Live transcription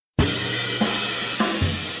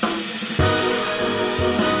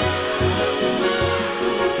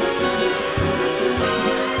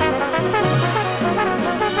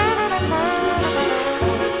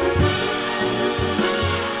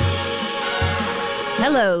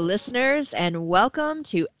Hello, listeners, and welcome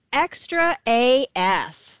to Extra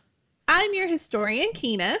AF. I'm your historian,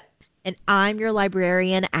 Keena. And I'm your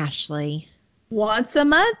librarian, Ashley. Once a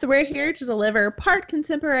month, we're here to deliver part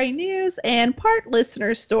contemporary news and part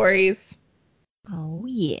listener stories. Oh,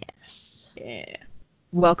 yes. Yeah.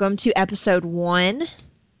 Welcome to episode 1,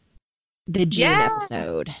 the June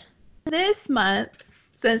episode. This month,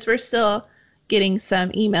 since we're still getting some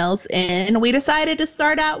emails in, we decided to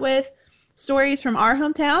start out with stories from our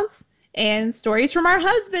hometowns and stories from our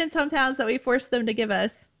husbands' hometowns that we forced them to give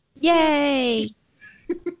us. Yay!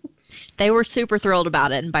 They were super thrilled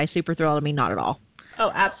about it, and by super thrilled, I mean not at all.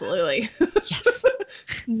 Oh, absolutely. Yes.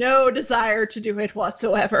 No desire to do it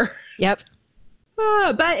whatsoever. Yep.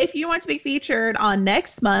 But if you want to be featured on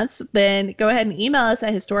next month's, then go ahead and email us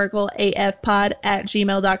at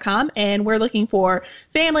historicalafpod@gmail.com. And we're looking for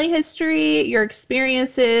family history, your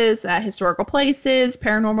experiences at historical places,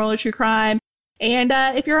 paranormal or true crime, and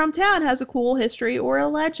if your hometown has a cool history or a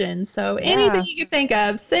legend. So anything you can think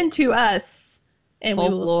of, send to us, and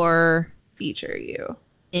Folklore. We will feature you.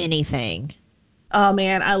 Anything. Oh,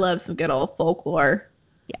 man, I love some good old folklore.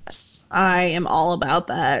 Yes. I am all about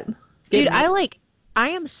that. Dude, I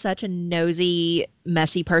am such a nosy,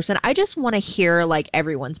 messy person. I just want to hear,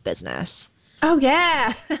 everyone's business. Oh,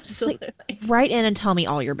 yeah. Just, write in and tell me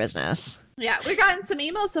all your business. Yeah, we've gotten some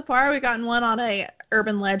emails so far. We've gotten one on a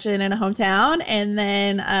urban legend in a hometown. And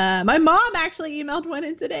then my mom actually emailed one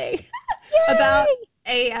in today about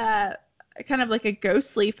a kind of like a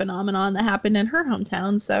ghostly phenomenon that happened in her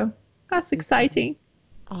hometown. So that's exciting.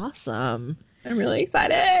 Awesome. I'm really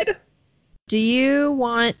excited. Do you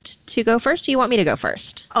want to go first? Do you want me to go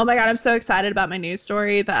first? Oh my God, I'm so excited about my news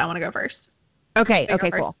story that I want to go first. Okay,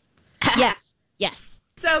 cool. Yes.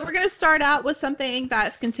 So we're going to start out with something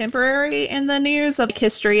that's contemporary in the news of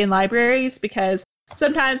history and libraries, because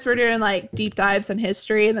sometimes we're doing deep dives in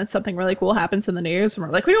history and then something really cool happens in the news and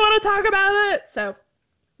we're like, we want to talk about it. So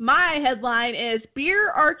my headline is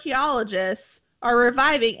Beer Archaeologists Are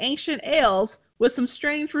Reviving Ancient Ales with Some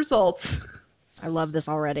Strange Results. I love this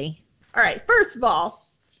already. All right, first of all,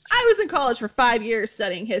 I was in college for 5 years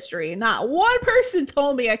studying history, and not one person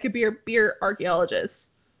told me I could be a beer archaeologist.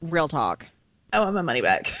 Real talk. I want my money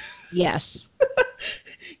back. Yes.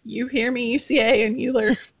 You hear me, UCA and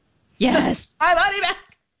Euler. Yes. My money back.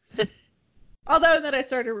 Although then I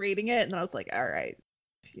started reading it, and then I was like, all right,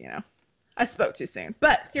 I spoke too soon.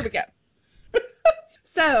 But here we go.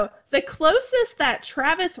 So, the closest that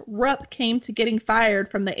Travis Rupp came to getting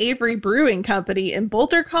fired from the Avery Brewing Company in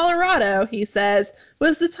Boulder, Colorado, he says,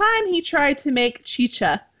 was the time he tried to make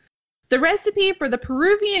chicha. The recipe for the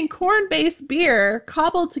Peruvian corn-based beer,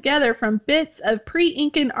 cobbled together from bits of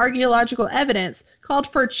pre-Incan archaeological evidence,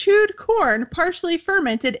 called for chewed corn partially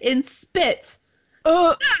fermented in spit.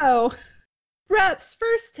 So, Rupp's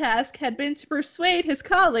first task had been to persuade his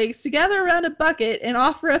colleagues to gather around a bucket and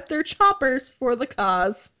offer up their choppers for the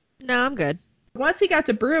cause. No, I'm good. Once he got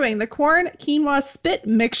to brewing, the corn quinoa spit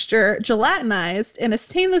mixture gelatinized in a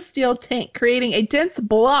stainless steel tank, creating a dense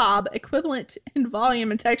blob equivalent in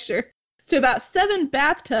volume and texture to about 7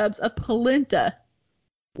 bathtubs of polenta.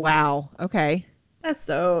 Wow. Okay. That's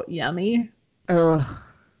so yummy. Ugh.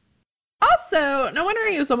 Also, no wonder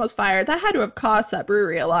he was almost fired. That had to have cost that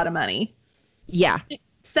brewery a lot of money. Yeah.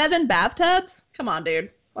 7 bathtubs? Come on, dude.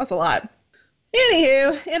 That's a lot.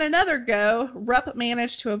 Anywho, in another go, Rupp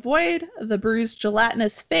managed to avoid the brew's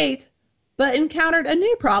gelatinous fate, but encountered a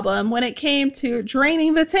new problem when it came to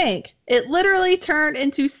draining the tank. It literally turned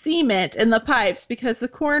into cement in the pipes because the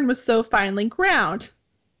corn was so finely ground.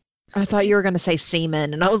 I thought you were going to say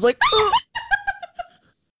semen, and I was like,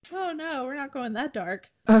 Oh no, we're not going that dark.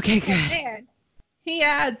 Okay, good. Oh, man. He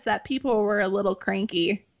adds that people were a little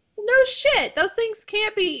cranky. No shit, those things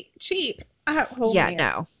can't be cheap. Man.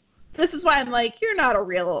 No. This is why I'm like, you're not a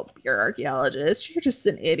real beer archaeologist. You're just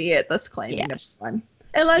an idiot that's claiming to be one.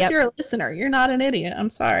 Unless you're a listener. You're not an idiot.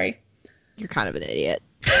 I'm sorry. You're kind of an idiot.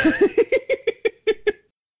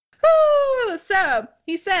 So,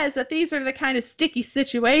 he says that these are the kind of sticky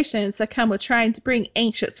situations that come with trying to bring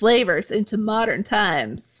ancient flavors into modern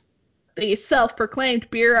times. The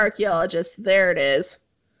self-proclaimed beer archaeologist, there it is.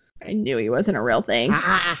 I knew he wasn't a real thing.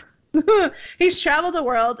 He's traveled the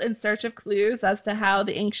world in search of clues as to how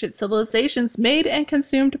the ancient civilizations made and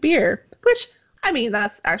consumed beer, which, I mean,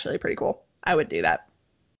 that's actually pretty cool. I would do that.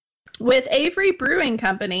 With Avery Brewing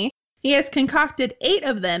Company, he has concocted 8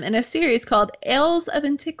 of them in a series called Ales of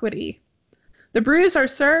Antiquity. The brews are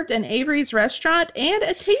served in Avery's restaurant and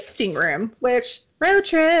a tasting room, which, road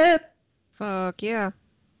trip. Fuck yeah.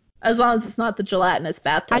 As long as it's not the gelatinous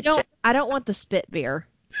bathtub I don't want the spit beer.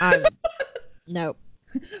 Nope.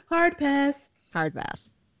 Hard pass. Hard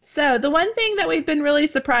pass. So the one thing that we've been really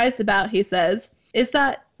surprised about, he says, is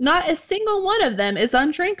that not a single one of them is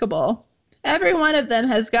undrinkable. Every one of them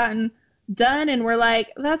has gotten done, and we're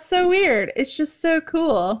like, that's so weird. It's just so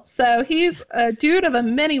cool. So he's a dude of a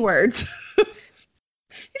many words.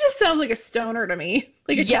 He just sounds like a stoner to me.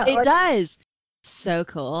 Like a Yeah, it does. So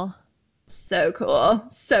cool. So cool.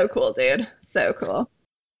 So cool, dude. So cool.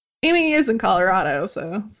 I mean, he is in Colorado,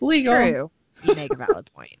 so it's legal. True. You make a valid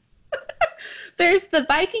point. There's the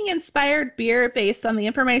Viking-inspired beer based on the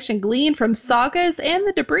information gleaned from sagas and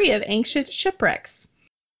the debris of ancient shipwrecks.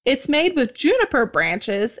 It's made with juniper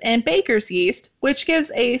branches and baker's yeast, which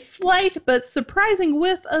gives a slight but surprising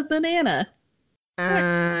whiff of banana.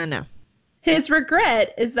 No. His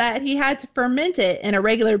regret is that he had to ferment it in a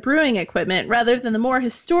regular brewing equipment rather than the more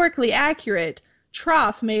historically accurate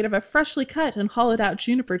trough made of a freshly cut and hollowed out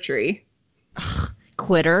juniper tree. Ugh,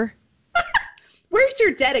 quitter. Where's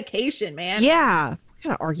your dedication, man? Yeah. What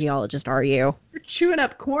kind of archaeologist are you? You're chewing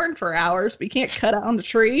up corn for hours, but you can't cut out the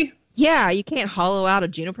tree. Yeah, you can't hollow out a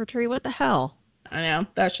juniper tree. What the hell? I know.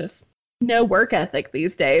 That's just no work ethic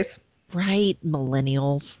these days. Right,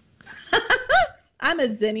 millennials. I'm a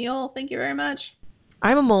zennial. Thank you very much.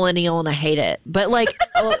 I'm a millennial and I hate it. But like,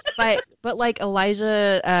 but like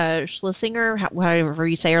Elijah Schlesinger, however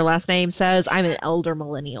you say her last name, says, I'm an elder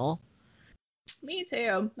millennial. Me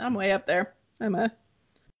too. I'm way up there. I'm an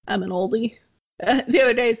oldie. The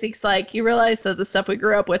other day, Zeke's like, you realize that the stuff we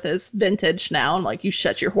grew up with is vintage now? I'm like, you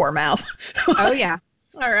shut your whore mouth. Oh, yeah.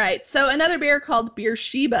 All right. So another beer called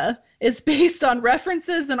Beersheba is based on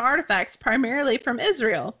references and artifacts primarily from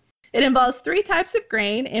Israel. It involves 3 types of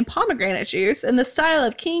grain and pomegranate juice in the style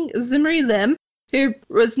of King Zimri Lim, who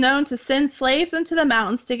was known to send slaves into the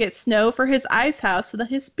mountains to get snow for his ice house so that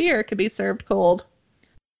his beer could be served cold.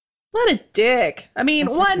 What a dick. I mean,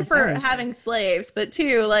 That's one, for having slaves, but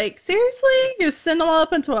 2, like, seriously? You send them all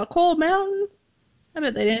up into a cold mountain? I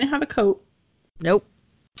bet they didn't have a coat. Nope.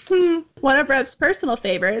 One of Reb's personal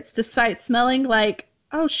favorites, despite smelling like,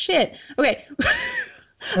 oh shit. Okay.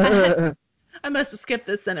 I must have skipped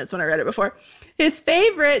this sentence when I read it before. His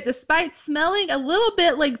favorite, despite smelling a little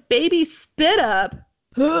bit like baby spit up,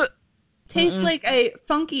 tastes like a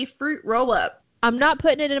funky fruit roll up. I'm not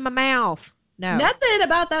putting it in my mouth. No. Nothing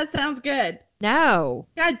about that sounds good. No.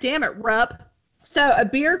 God damn it, Rupp. So a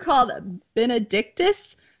beer called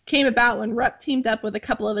Benedictus came about when Rupp teamed up with a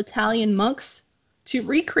couple of Italian monks to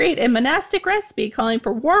recreate a monastic recipe calling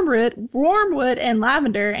for wormwood and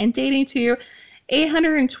lavender and dating to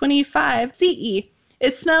 825 CE.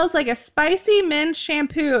 It smells like a spicy men's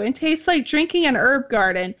shampoo and tastes like drinking an herb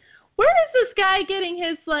garden. Where is this guy getting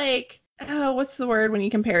his, like, oh, what's the word when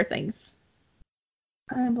you compare things?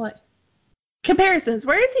 I'm like, comparisons.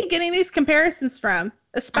 Where is he getting these comparisons from?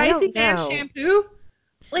 A spicy man's shampoo?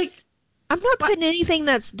 Like, I'm not putting anything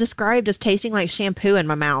that's described as tasting like shampoo in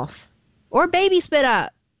my mouth. Or baby spit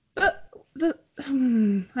up. I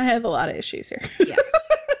have a lot of issues here. Yes.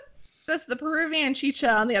 The Peruvian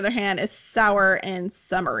chicha, on the other hand, is sour and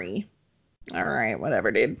summery. All right,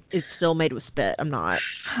 whatever, dude. It's still made with spit. I'm not.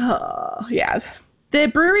 Oh, yeah. The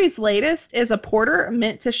brewery's latest is a porter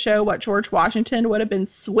meant to show what George Washington would have been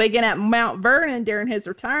swigging at Mount Vernon during his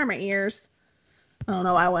retirement years. I don't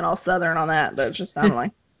know why I went all southern on that, but it just sounded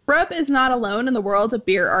like. Rupp is not alone in the world of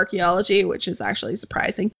beer archaeology, which is actually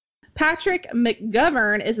surprising. Patrick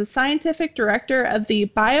McGovern is a scientific director of the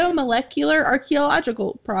Biomolecular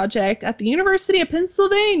Archaeological Project at the University of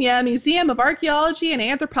Pennsylvania Museum of Archaeology and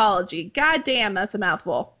Anthropology. God damn, that's a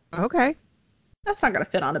mouthful. Okay. That's not going to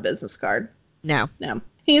fit on a business card. No.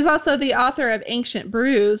 He is also the author of Ancient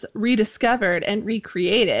Brews, Rediscovered and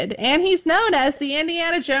Recreated, and he's known as the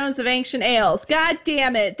Indiana Jones of Ancient Ales. God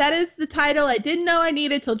damn it. That is the title I didn't know I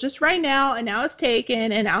needed till just right now, and now it's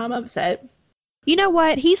taken, and now I'm upset. You know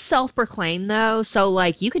what? He's self-proclaimed, though, so,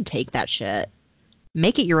 like, you can take that shit.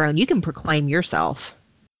 Make it your own. You can proclaim yourself.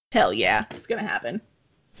 Hell yeah. It's going to happen.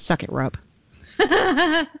 Suck it, Rupp.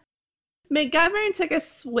 McGovern took a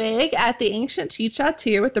swig at the Ancient Chicha,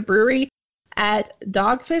 too, with the brewery at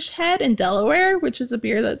Dogfish Head in Delaware, which is a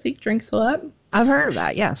beer that Zeke drinks a lot. I've heard of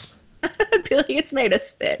that, yes. I feel like it's made of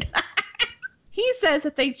spit. He says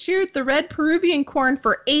that they chewed the red Peruvian corn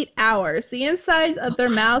for 8 hours. The insides of their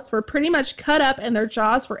mouths were pretty much cut up and their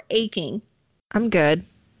jaws were aching. I'm good.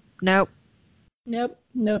 Nope. Nope.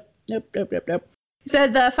 He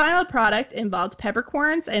said the final product involved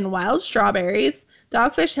peppercorns and wild strawberries.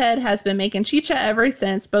 Dogfish Head has been making chicha ever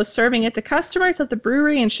since, both serving it to customers at the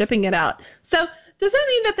brewery and shipping it out. So does that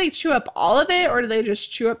mean that they chew up all of it, or do they just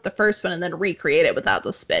chew up the first one and then recreate it without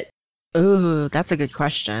the spit? Ooh, that's a good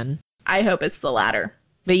question. I hope it's the latter.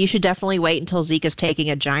 But you should definitely wait until Zeke is taking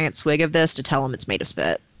a giant swig of this to tell him it's made of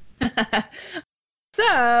spit.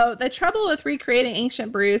 So, the trouble with recreating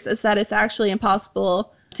ancient brews is that it's actually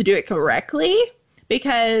impossible to do it correctly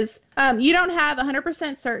because you don't have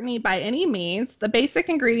 100% certainty by any means. The basic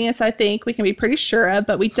ingredients, I think, we can be pretty sure of,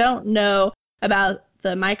 but we don't know about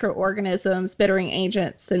the microorganisms, bittering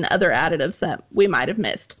agents, and other additives that we might have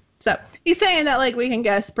missed. So, he's saying that, like, we can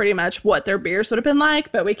guess pretty much what their beers would have been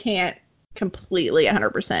like, but we can't completely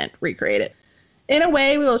 100% recreate it. In a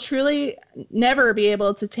way, we will truly never be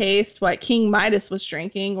able to taste what King Midas was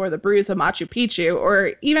drinking, or the brews of Machu Picchu,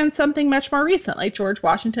 or even something much more recent, like George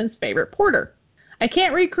Washington's favorite porter. I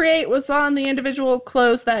can't recreate what's on the individual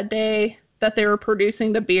clothes that day that they were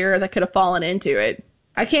producing the beer that could have fallen into it.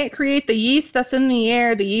 I can't create the yeast that's in the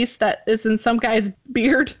air, the yeast that is in some guy's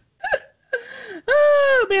beard.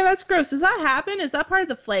 Oh, man, that's gross. Does that happen? Is that part of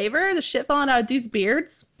the flavor? The shit falling out of dudes'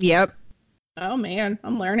 beards? Yep. Oh, man,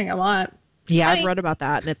 I'm learning a lot. Yeah, I I've mean, read about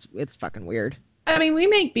that, and it's fucking weird. I mean, we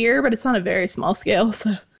make beer, but it's on a very small scale, so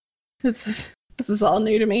this is all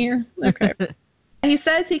new to me here. Okay. He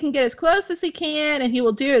says he can get as close as he can, and he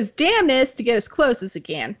will do his damnedest to get as close as he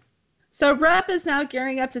can. So Rupp is now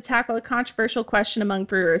gearing up to tackle a controversial question among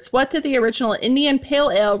brewers. What did the original Indian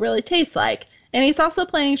Pale Ale really taste like? And he's also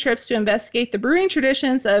planning trips to investigate the brewing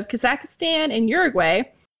traditions of Kazakhstan and Uruguay,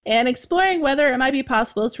 and exploring whether it might be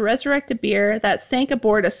possible to resurrect a beer that sank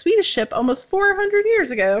aboard a Swedish ship almost 400 years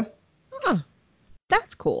ago. Huh.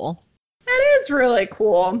 That's cool. That is really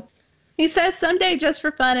cool. He says someday, just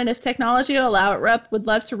for fun, and if technology will allow it, Rupp would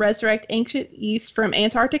love to resurrect ancient yeast from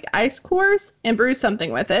Antarctic ice cores and brew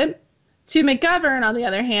something with it. To McGovern, on the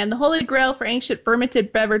other hand, the holy grail for ancient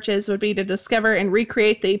fermented beverages would be to discover and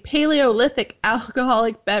recreate the Paleolithic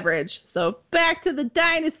alcoholic beverage. So back to the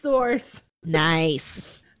dinosaurs. Nice.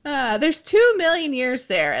 There's 2 million years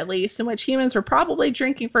there, at least, in which humans were probably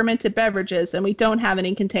drinking fermented beverages, and we don't have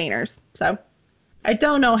any containers. So I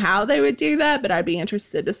don't know how they would do that, but I'd be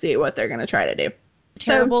interested to see what they're going to try to do.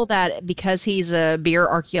 Terrible that because he's a beer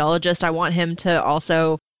archaeologist, I want him to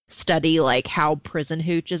also study, like, how prison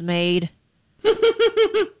hooch is made.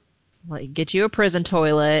 Like, get you a prison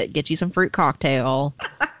toilet, get you some fruit cocktail.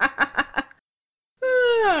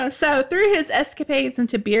 So, through his escapades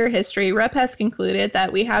into beer history, Rupp has concluded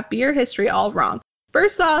that we have beer history all wrong.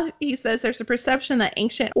 First off, he says there's a perception that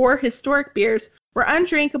ancient or historic beers were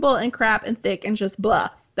undrinkable and crap and thick and just blah.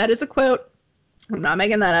 That is a quote. I'm not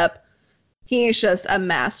making that up. He is just a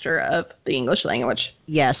master of the English language.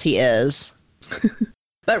 Yes, he is.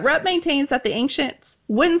 But Rupp maintains that the ancients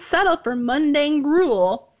wouldn't settle for mundane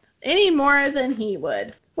gruel any more than he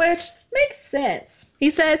would, which makes sense. He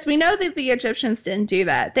says, we know that the Egyptians didn't do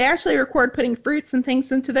that. They actually record putting fruits and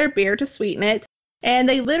things into their beer to sweeten it, and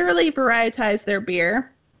they literally varietized their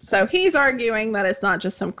beer. So he's arguing that it's not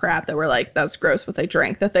just some crap that we're like, that's gross what they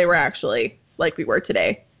drank, that they were actually like we were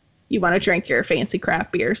today. You want to drink your fancy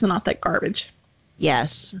craft beers and not that garbage.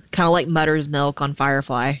 Yes. Kind of like Mutter's Milk on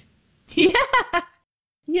Firefly. Yeah.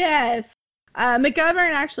 Yes.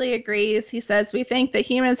 McGovern actually agrees. He says, we think that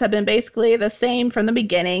humans have been basically the same from the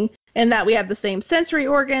beginning, and that we have the same sensory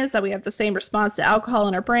organs, that we have the same response to alcohol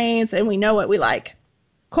in our brains, and we know what we like.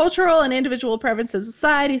 Cultural and individual preferences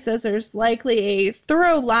aside, he says there's likely a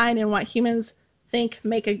thorough line in what humans think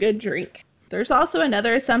make a good drink. There's also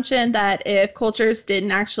another assumption that if cultures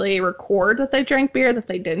didn't actually record that they drank beer, that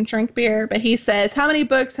they didn't drink beer. But he says, how many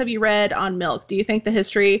books have you read on milk? Do you think the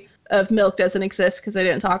history of milk doesn't exist because they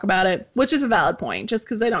didn't talk about it? Which is a valid point. Just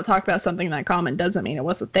because they don't talk about something that common doesn't mean it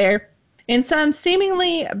wasn't there. In some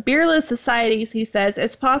seemingly beerless societies, he says,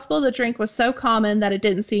 it's possible the drink was so common that it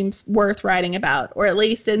didn't seem worth writing about, or at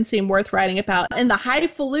least didn't seem worth writing about in the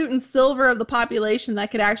highfalutin silver of the population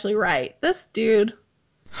that could actually write. This dude.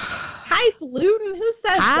 Highfalutin? Who says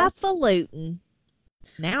that? Highfalutin.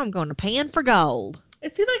 Now I'm going to pan for gold.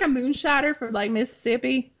 Is he like a moonshiner from like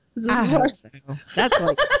Mississippi? I hope so. That's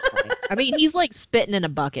like, I mean, he's like spitting in a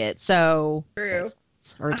bucket, so. True.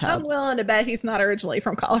 Or tub. I'm willing to bet he's not originally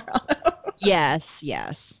from Colorado. Yes.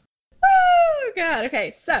 Oh, God.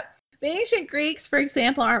 Okay, so the ancient Greeks, for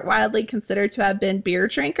example, aren't widely considered to have been beer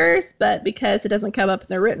drinkers, but because it doesn't come up in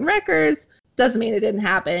their written records, doesn't mean it didn't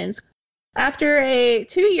happen. After a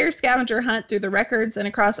 2-year scavenger hunt through the records and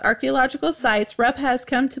across archaeological sites, Rupp has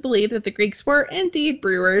come to believe that the Greeks were indeed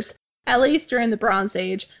brewers, at least during the Bronze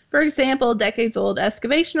Age. For example, decades-old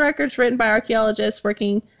excavation records written by archaeologists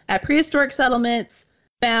working at prehistoric settlements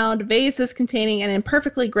found vases containing an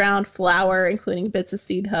imperfectly ground flour, including bits of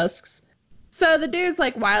seed husks. So the dude's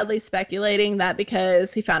like wildly speculating that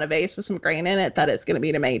because he found a vase with some grain in it, that it's going to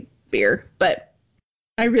be to make beer. But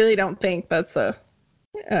I really don't think that's a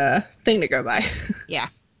thing to go by. Yeah.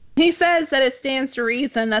 He says that it stands to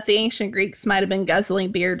reason that the ancient Greeks might have been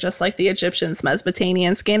guzzling beer just like the Egyptians,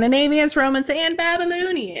 Mesopotamians, Scandinavians, Romans, and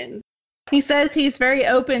Babylonians. He says he's very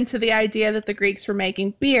open to the idea that the Greeks were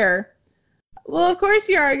making beer. Well, of course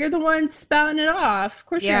you are. You're the one spouting it off. Of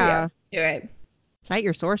course Yeah. you're right. Cite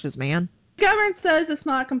your sources, man. Government says it's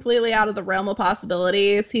not completely out of the realm of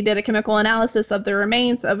possibilities. He did a chemical analysis of the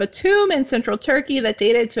remains of a tomb in central Turkey that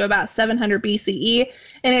dated to about 700 BCE,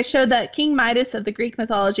 and it showed that King Midas of the Greek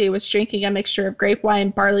mythology was drinking a mixture of grape wine,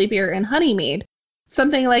 barley beer, and honey mead.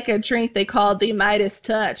 Something like a drink they called the Midas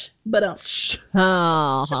Touch. But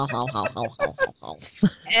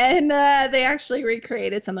And they actually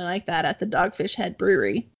recreated something like that at the Dogfish Head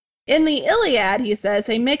Brewery. In the Iliad, he says,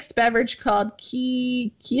 a mixed beverage called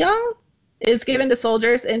Kyong is given to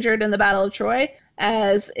soldiers injured in the Battle of Troy,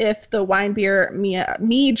 as if the wine, beer,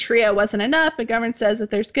 mead trio wasn't enough. The government says that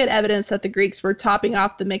there's good evidence that the Greeks were topping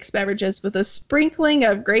off the mixed beverages with a sprinkling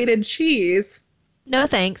of grated cheese. No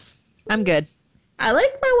thanks. I'm good. I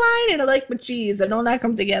like my wine and I like my cheese. I don't like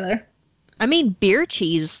them together. I mean, beer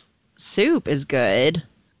cheese soup is good.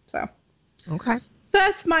 So, Okay.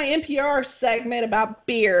 that's my NPR segment about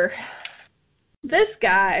beer. This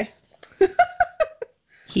guy.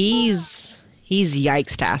 He's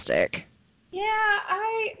yikes-tastic. Yeah,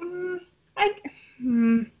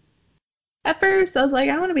 at first I was like,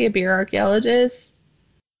 I want to be a beer archaeologist.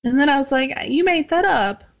 And then I was like, you made that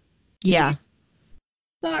up. Yeah.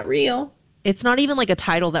 It's not real. It's not even like a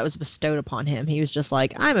title that was bestowed upon him. He was just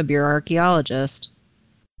like, I'm a beer archaeologist.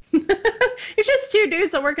 It's just two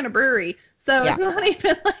dudes that work in a brewery. So Yeah. it's not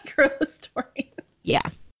even like a real story. Yeah.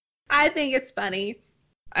 I think it's funny.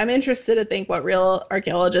 I'm interested to think what real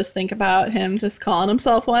archaeologists think about him just calling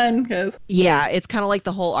himself one, because Yeah, it's kind of like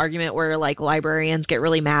the whole argument where like librarians get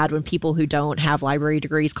really mad when people who don't have library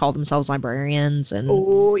degrees call themselves librarians, and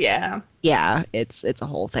oh yeah, yeah, it's a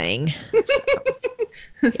whole thing.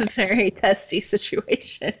 it's a very testy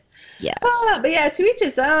situation. Yes. But yeah, to each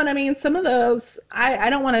his own. I mean, some of those I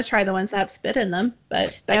don't want to try the ones that have spit in them,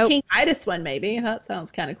 but that Nope. King Midas one maybe that sounds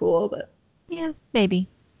kind of cool. But Yeah, maybe.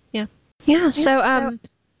 Yeah, so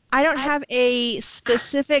I don't have a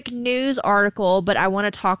specific news article, but I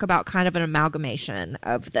want to talk about kind of an amalgamation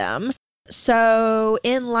of them. So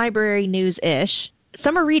in library news-ish,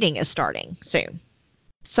 summer reading is starting soon.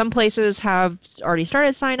 Some places have already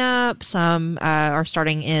started sign up, some are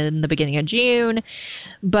starting in the beginning of June,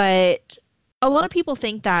 but a lot of people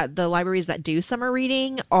think that the libraries that do summer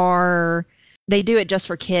reading they do it just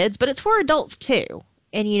for kids, but it's for adults too.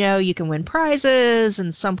 And, you can win prizes,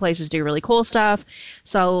 and some places do really cool stuff.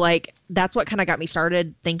 So, like, that's what kind of got me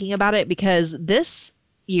started thinking about it, because this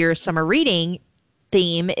year's summer reading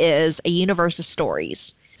theme is a universe of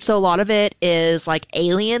stories. So a lot of it is, like,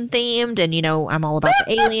 alien themed, and, I'm all about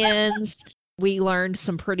the aliens. We learned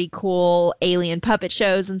some pretty cool alien puppet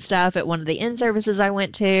shows and stuff at one of the in-services I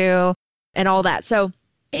went to, and all that. So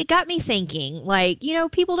it got me thinking, like,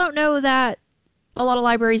 people don't know that a lot of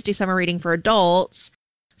libraries do summer reading for adults.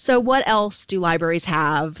 So what else do libraries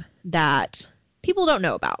have that people don't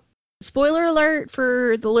know about? Spoiler alert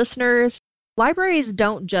for the listeners, libraries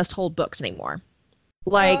don't just hold books anymore.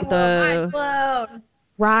 Like mind blown.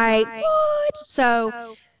 Right. What?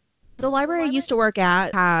 So the library I used to work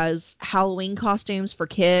at has Halloween costumes for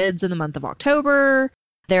kids in the month of October.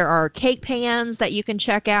 There are cake pans that you can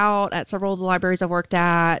check out at several of the libraries I've worked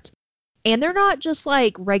at. And they're not just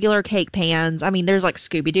like regular cake pans. I mean, there's like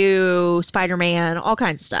Scooby-Doo, Spider-Man, all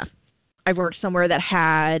kinds of stuff. I've worked somewhere that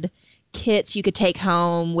had kits you could take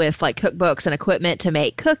home with like cookbooks and equipment to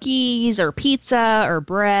make cookies or pizza or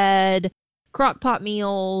bread, crock pot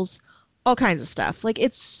meals, all kinds of stuff. Like,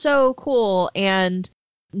 it's so cool. And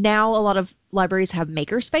now a lot of libraries have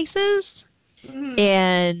maker spaces. Mhm.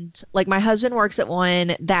 And like my husband works at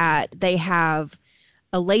one that they have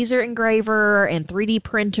a laser engraver and 3D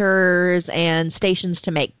printers and stations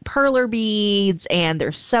to make perler beads, and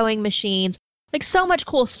there's sewing machines, like so much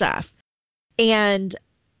cool stuff. And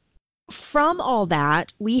from all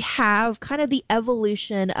that, we have kind of the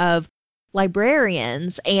evolution of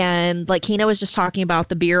librarians, and like Kina was just talking about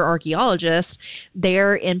the beer archaeologist,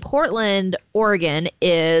 there in Portland, Oregon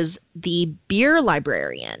is the beer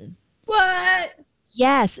librarian. What?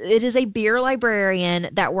 Yes, it is a beer librarian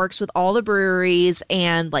that works with all the breweries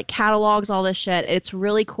and like catalogs all this shit. It's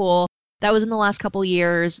really cool. That was in the last couple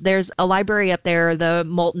years. There's a library up there, the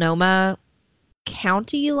Multnomah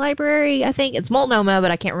County Library, I think. It's Multnomah,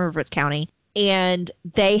 but I can't remember if it's county. And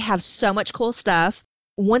they have so much cool stuff.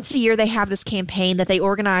 Once a year, they have this campaign that they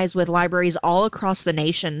organize with libraries all across the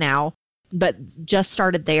nation now, but just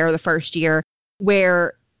started there the first year,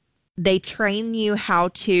 where they train you how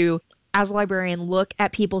to as a librarian, look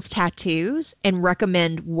at people's tattoos and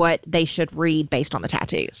recommend what they should read based on the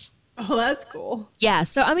tattoos. Oh, that's cool. Yeah,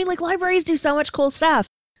 so I mean, like, libraries do so much cool stuff.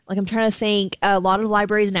 Like, I'm trying to think, a lot of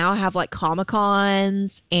libraries now have like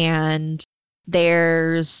Comic-Cons, and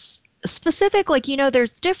there's specific, like,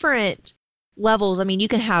 there's different levels. I mean, you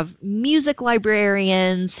can have music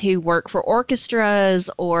librarians who work for orchestras,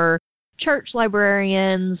 or church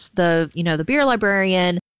librarians, the beer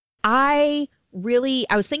librarian. I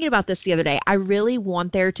was thinking about this the other day. I really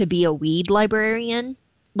want there to be a weed librarian.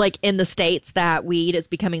 Like, in the states that weed is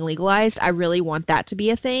becoming legalized, I really want that to be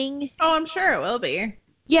a thing. Oh, I'm sure it will be.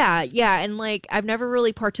 Yeah, and like, I've never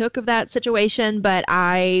really partook of that situation, but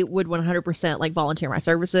I would 100% like volunteer my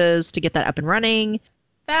services to get that up and running.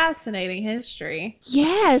 Fascinating history.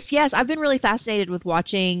 Yes, I've been really fascinated with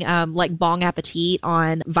watching like Bong Appetit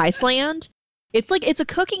on Viceland. It's a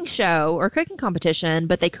cooking show or cooking competition,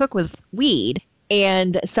 but they cook with weed.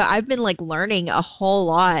 And so I've been like learning a whole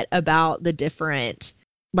lot about the different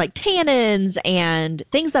like tannins and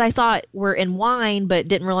things that I thought were in wine but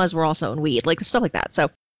didn't realize were also in weed, like stuff like that. So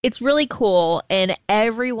it's really cool, and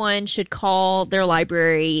everyone should call their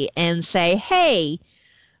library and say, hey,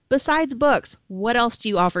 besides books, what else do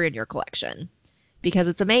you offer in your collection? Because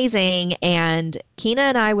it's amazing. And Kina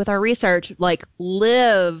and I, with our research, like,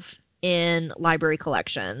 live in library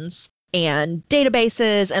collections and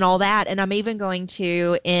databases and all that. And I'm even going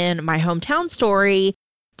to, in my hometown story,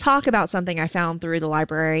 talk about something I found through the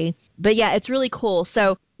library. But yeah, it's really cool.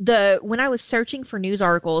 So when I was searching for news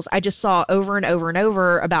articles, I just saw over and over and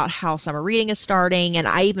over about how summer reading is starting. And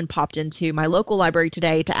I even popped into my local library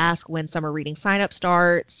today to ask when summer reading sign up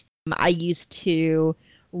starts. I used to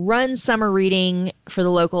run summer reading for the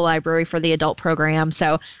local library for the adult program.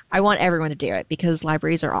 So I want everyone to do it because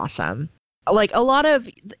libraries are awesome. Like, there's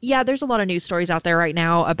a lot of news stories out there right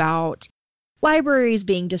now about libraries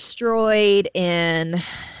being destroyed in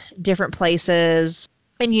different places.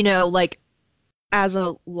 And, like, as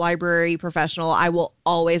a library professional, I will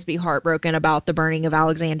always be heartbroken about the burning of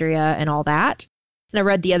Alexandria and all that. And I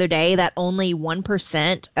read the other day that only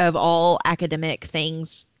 1% of all academic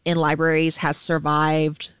things in libraries has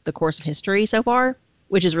survived the course of history so far,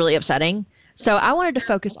 which is really upsetting. So I wanted to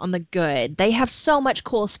focus on the good. They have so much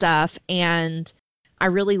cool stuff, and I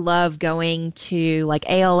really love going to like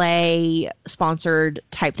ALA sponsored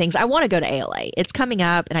type things. I want to go to ALA. It's coming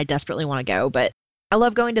up and I desperately want to go, but I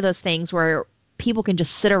love going to those things where people can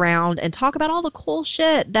just sit around and talk about all the cool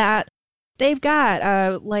shit that they've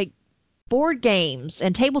got. Like, board games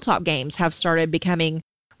and tabletop games have started becoming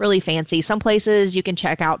really fancy. Some places you can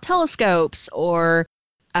check out telescopes or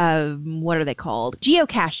what are they called?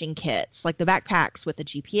 Geocaching kits, like the backpacks with the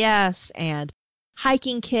GPS, and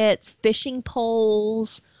hiking kits, fishing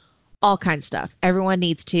poles, all kinds of stuff. Everyone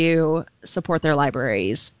needs to support their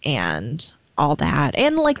libraries and all that.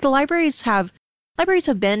 And like, the libraries have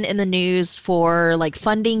been in the news for like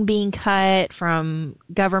funding being cut from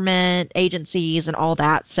government agencies and all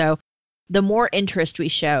that. So the more interest we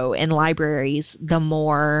show in libraries, the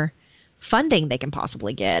more funding they can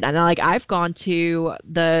possibly get. And like, I've gone to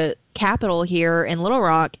the Capitol here in Little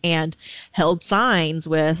Rock and held signs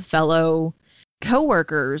with fellow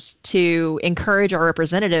coworkers to encourage our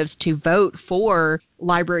representatives to vote for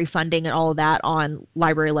library funding and all of that on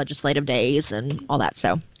library legislative days and all that.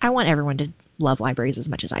 So I want everyone to love libraries as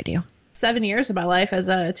much as I do. 7 years of my life as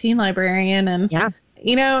a teen librarian, and yeah.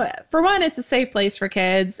 For one, it's a safe place for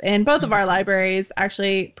kids, and both of our libraries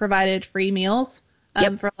actually provided free meals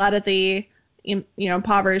for a lot of the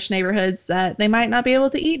impoverished neighborhoods that they might not be able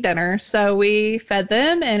to eat dinner. So we fed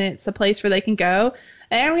them, and it's a place where they can go.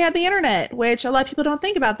 And we had the internet, which a lot of people don't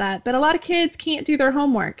think about that, but a lot of kids can't do their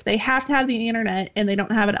homework. They have to have the internet, and they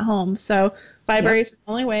don't have it at home. So libraries are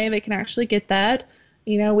the only way they can actually get that.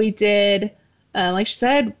 We did, like she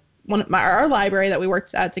said, our library that we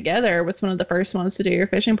worked at together was one of the first ones to do your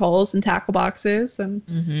fishing poles and tackle boxes. And,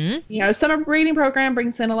 summer reading program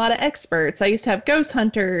brings in a lot of experts. I used to have ghost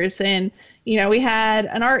hunters, and, we had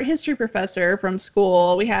an art history professor from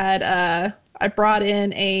school. We had, I brought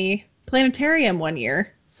in a planetarium one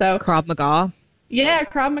year. So Krav Maga. Yeah,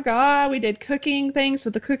 Krav Maga. We did cooking things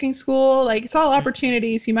with the cooking school. Like, it's all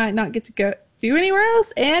opportunities you might not get to go do anywhere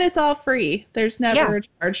else, and it's all free. There's never a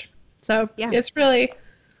charge. So it's really,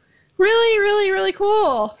 really, really, really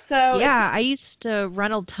cool. So yeah, I used to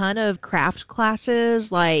run a ton of craft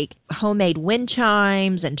classes, like homemade wind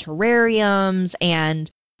chimes and terrariums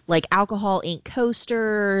and like alcohol ink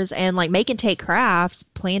coasters, and like make and take crafts,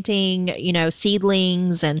 planting,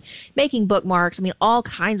 seedlings and making bookmarks. I mean, all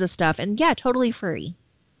kinds of stuff. And yeah, totally free.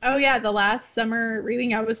 Oh yeah, the last summer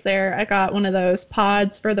reading I was there, I got one of those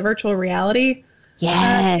pods for the virtual reality.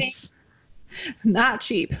 Yes. Not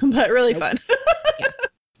cheap, but really Nope. fun. Yeah.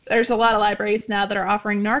 There's a lot of libraries now that are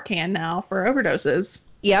offering Narcan now for overdoses.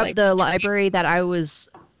 Yep, Like- the library that I was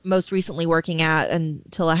most recently working at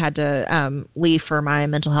until I had to leave for my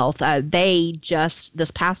mental health, they just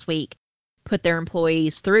this past week put their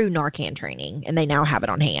employees through Narcan training, and they now have it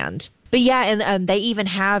on hand. But yeah, and they even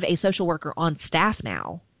have a social worker on staff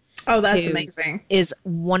now. Oh, that's Who amazing. Is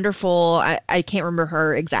wonderful. I can't remember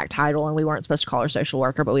her exact title, and we weren't supposed to call her social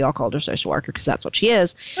worker, but we all called her social worker because that's what she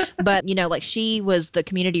is. But, you know, like she was the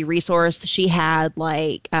community resource. She had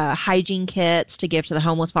like hygiene kits to give to the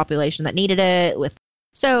homeless population that needed it with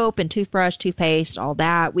soap and toothbrush, toothpaste, all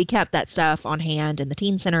that. We kept that stuff on hand in the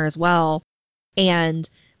teen center as well. And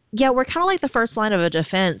yeah, we're kind of like the first line of a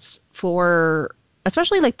defense for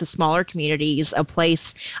especially like the smaller communities, a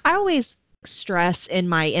place. I always stress in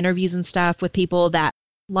my interviews and stuff with people that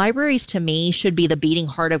libraries to me should be the beating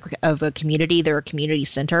heart of a community. They're a community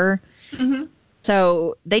center. Mm-hmm.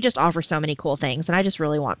 So they just offer so many cool things, and I just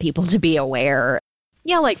really want people to be aware.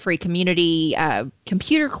 Yeah, like free community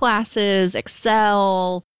computer classes,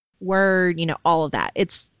 Excel, Word, you know, all of that.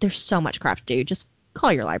 There's so much crap to do. Just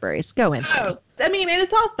call your libraries. Go into it. I mean, and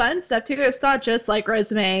it's all fun stuff too. It's not just like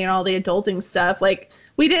resume and all the adulting stuff. Like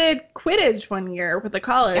we did Quidditch one year with a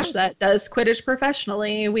college that does Quidditch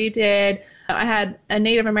professionally. I had a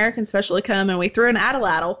Native American specialist come and we threw an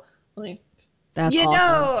atlatl. Like, That's you awesome.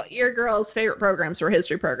 know, your girl's favorite programs were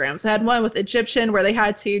history programs. I had one with Egyptian where they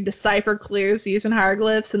had to decipher clues using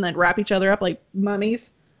hieroglyphs and then wrap each other up like mummies.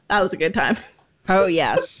 That was a good time. Oh,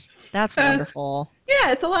 yes. That's wonderful.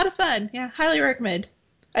 Yeah, it's a lot of fun. Yeah, highly recommend.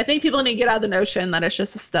 I think people need to get out of the notion that it's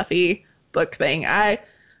just a stuffy book thing.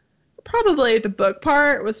 Probably the book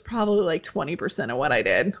part was probably like 20% of what I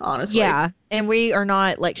did, honestly. Yeah, and we are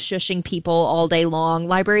not like shushing people all day long.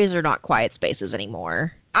 Libraries are not quiet spaces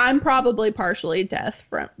anymore. I'm probably partially deaf.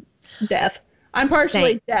 I'm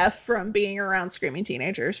partially Same. deaf from being around screaming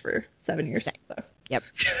teenagers for 7 years. Same. So. Yep.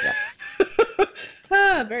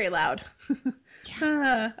 Very loud.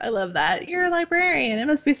 I love that. You're a librarian. It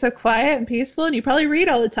must be so quiet and peaceful, and you probably read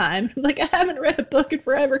all the time. Like, I haven't read a book in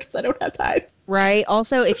forever because I don't have time. Right.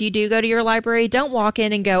 Also, if you do go to your library, don't walk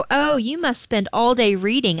in and go, "Oh, you must spend all day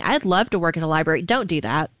reading. I'd love to work at a library." Don't do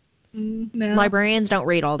that. No. Librarians don't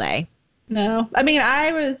read all day. No. I mean,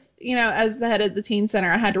 I was, as the head of the teen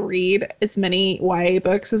center, I had to read as many YA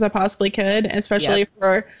books as I possibly could, especially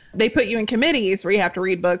they put you in committees where you have to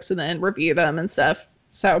read books and then review them and stuff.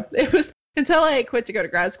 So it was until I quit to go to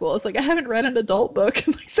grad school. It's like I haven't read an adult book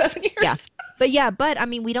in like 7 years. Yeah. But I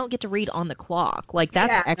mean, we don't get to read on the clock. Like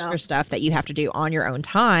that's extra stuff that you have to do on your own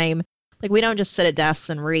time. Like we don't just sit at desks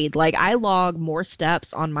and read. Like I log more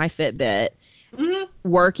steps on my Fitbit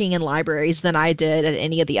working in libraries than I did at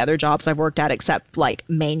any of the other jobs I've worked at, except like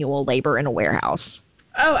manual labor in a warehouse.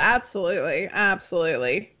 Oh, absolutely.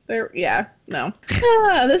 Absolutely. No.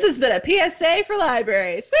 This has been a PSA for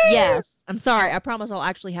libraries. Woo! Yes. I'm sorry. I promise I'll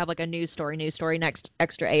actually have like a news story next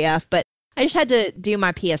Extra AF, but I just had to do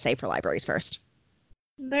my PSA for libraries first.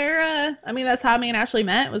 That's how me and Ashley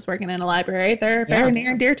met, was working in a library. They're very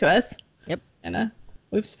near and dear to us. Yep. And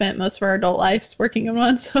we've spent most of our adult lives working in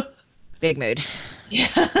one, so. Big mood.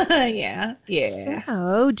 Yeah.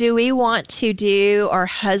 So, do we want to do our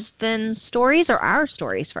husband's stories or our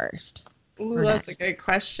stories first? Ooh, that's a good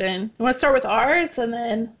question. You want to start with ours and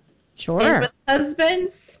then Sure. end with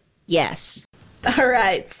husbands? Yes. All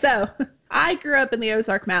right. So, I grew up in the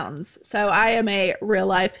Ozark Mountains, so I am a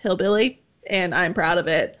real-life hillbilly, and I'm proud of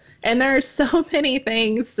it. And there's so many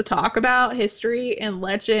things to talk about, history and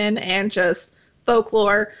legend and just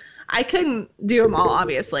folklore. I couldn't do them all,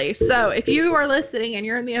 obviously. So if you are listening and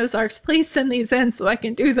you're in the Ozarks, please send these in so I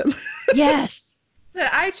can do them. Yes. But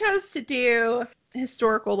I chose to do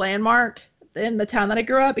historical landmark in the town that I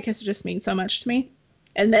grew up because it just means so much to me.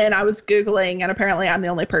 And then I was Googling, and apparently I'm the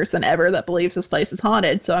only person ever that believes this place is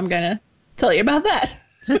haunted. So I'm going to tell you about that.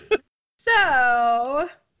 So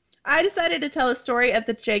I decided to tell the story of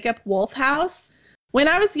the Jacob Wolf House. When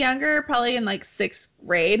I was younger, probably in like 6th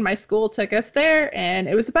grade, my school took us there, and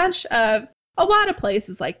it was a lot of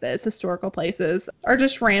places like this, historical places, are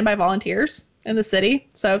just ran by volunteers in the city.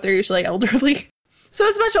 So they're usually elderly. So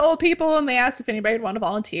it's a bunch of old people, and they asked if anybody would want to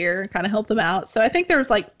volunteer and kind of help them out. So I think there was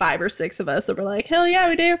like 5 or 6 of us that were like, hell yeah,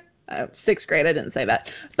 we do. 6th grade, I didn't say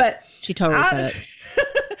that. But She totally said it.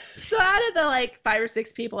 So out of the like 5 or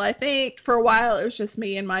 6 people, I think for a while it was just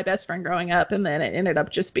me and my best friend growing up, and then it ended up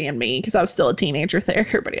just being me because I was still a teenager there.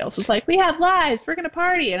 Everybody else was like, we have lives, we're going to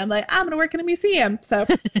party. And I'm like, I'm going to work in a museum. So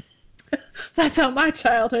that's how my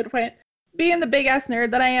childhood went. Being the big ass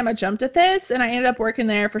nerd that I am, I jumped at this, and I ended up working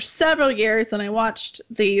there for several years, and I watched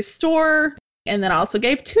the store and then also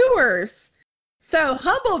gave tours. So,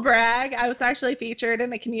 humble brag, I was actually featured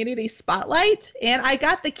in a community spotlight, and I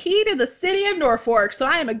got the key to the city of Norfolk, so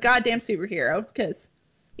I am a goddamn superhero, because,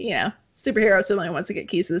 superheroes are the only ones that get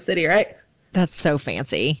keys to the city, right? That's so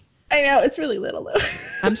fancy. I know, it's really little, though.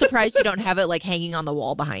 I'm surprised you don't have it, like, hanging on the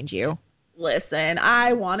wall behind you. Listen,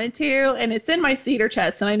 I wanted to, and it's in my cedar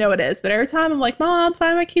chest, and I know it is, but every time I'm like, Mom,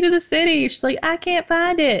 find my key to the city, she's like, I can't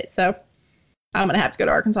find it, so I'm going to have to go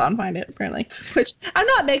to Arkansas and find it, apparently. Which, I'm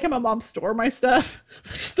not making my mom store my stuff.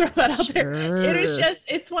 Just throw that out there. It is just,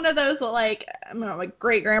 it's one of those, like, my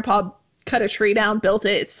great-grandpa cut a tree down, built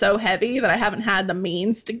it. It's so heavy that I haven't had the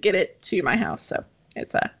means to get it to my house, so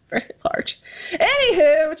it's very large.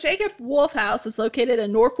 Anywho, Jacob Wolf House is located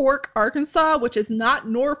in Norfolk, Arkansas, which is not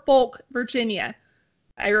Norfolk, Virginia.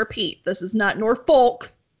 I repeat, this is not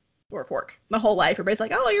Norfolk. My whole life, everybody's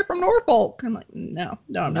like, oh, you're from Norfolk. I'm like, no,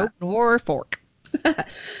 I'm not. Norfolk.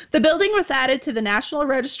 The building was added to the National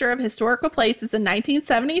Register of Historical Places in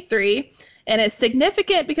 1973, and it's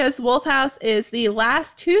significant because Wolf House is the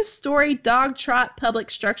last two-story dog trot public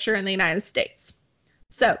structure in the United States.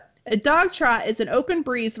 So, a dog trot is an open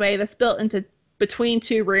breezeway that's built into between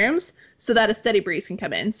two rooms so that a steady breeze can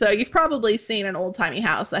come in. So, you've probably seen an old-timey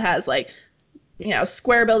house that has, like,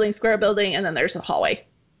 square building, and then there's a hallway.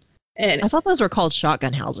 And I thought those were called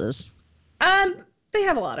shotgun houses. They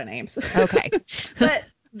have a lot of names. Okay. But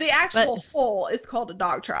the actual hole is called a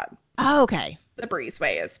dog trot. Oh, okay. The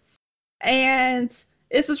breezeway is. And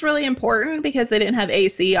this is really important because they didn't have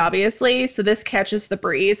AC, obviously. So this catches the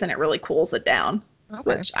breeze and it really cools it down.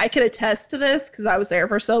 Okay. Which I could attest to this because I was there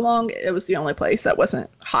for so long. It was the only place that wasn't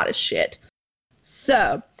hot as shit.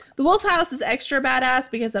 So the Wolf House is extra badass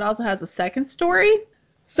because it also has a second story.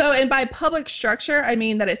 So, and by public structure, I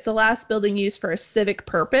mean that it's the last building used for a civic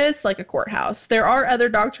purpose, like a courthouse. There are other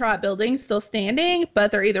dog trot buildings still standing,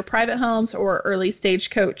 but they're either private homes or early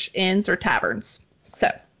stagecoach inns or taverns. So,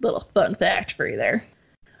 little fun fact for you there.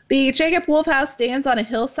 The Jacob Wolf House stands on a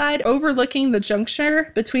hillside overlooking the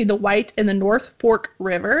juncture between the White and the North Fork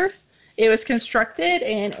River. It was constructed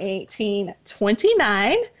in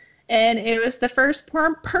 1829. And it was the first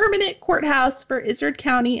permanent courthouse for Izard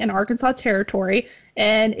County in Arkansas Territory,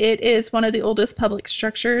 and it is one of the oldest public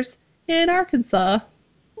structures in Arkansas.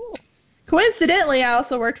 Coincidentally, I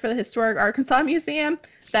also worked for the Historic Arkansas Museum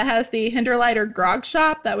that has the Hinderleiter Grog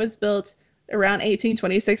Shop that was built around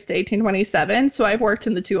 1826 to 1827, so I've worked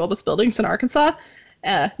in the two oldest buildings in Arkansas.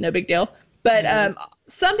 No big deal. But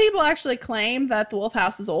some people actually claim that the Wolf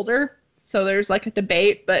House is older. So there's like a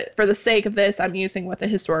debate, but for the sake of this, I'm using what the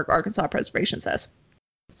Historic Arkansas Preservation says.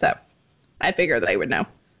 So I figure they would know.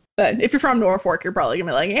 But if you're from Norfolk, you're probably going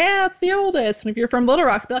to be like, yeah, it's the oldest. And if you're from Little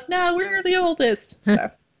Rock, you'll be like, no, we're the oldest.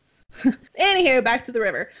 So anywho, back to the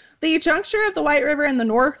river. The juncture of the White River and the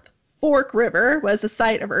North Fork River was a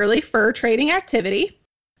site of early fur trading activity.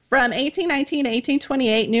 From 1819 to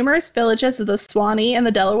 1828, numerous villages of the Suwannee and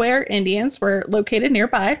the Delaware Indians were located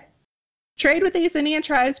nearby. Trade with these Indian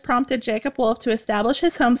tribes prompted Jacob Wolf to establish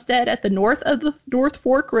his homestead at the north of the North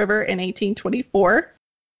Fork River in 1824.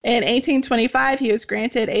 In 1825, he was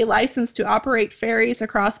granted a license to operate ferries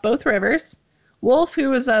across both rivers. Wolf, who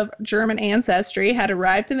was of German ancestry, had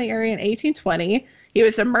arrived in the area in 1820. He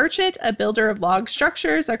was a merchant, a builder of log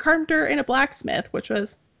structures, a carpenter, and a blacksmith,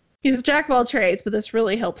 he was a jack of all trades, but this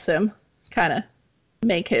really helps him kind of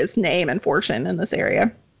make his name and fortune in this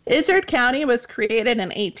area. Izard County was created in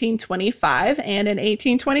 1825, and in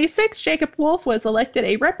 1826, Jacob Wolf was elected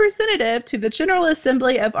a representative to the General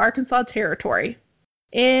Assembly of Arkansas Territory.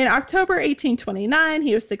 In October 1829,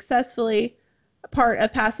 he was successfully a part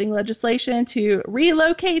of passing legislation to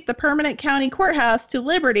relocate the permanent county courthouse to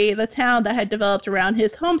Liberty, the town that had developed around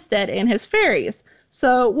his homestead and his ferries.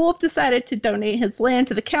 So Wolf decided to donate his land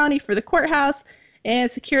to the county for the courthouse and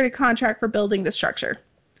secured a contract for building the structure.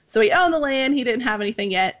 So he owned the land. He didn't have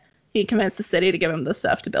anything yet. He convinced the city to give him the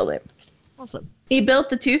stuff to build it. Awesome. He built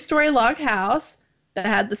the two-story log house that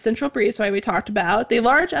had the central breezeway we talked about. The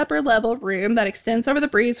large upper-level room that extends over the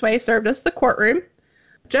breezeway served as the courtroom.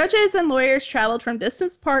 Judges and lawyers traveled from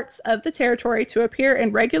distant parts of the territory to appear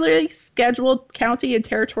in regularly scheduled county and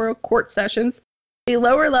territorial court sessions. The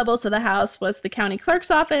lower levels of the house was the county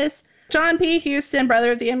clerk's office. John P. Houston,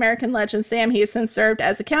 brother of the American legend Sam Houston, served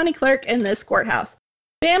as a county clerk in this courthouse.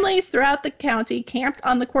 Families throughout the county camped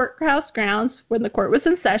on the courthouse grounds when the court was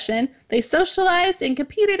in session. They socialized and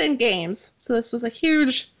competed in games. So this was a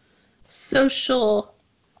huge social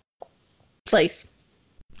place.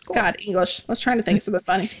 Cool. God, English. I was trying to think of something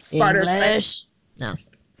funny. Smarter. English. No.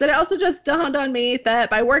 So it also just dawned on me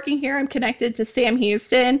that by working here, I'm connected to Sam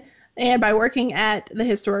Houston, And by working at the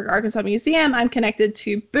Historic Arkansas Museum, I'm connected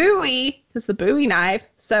to Bowie, because the Bowie knife.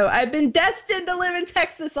 So I've been destined to live in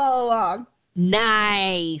Texas all along.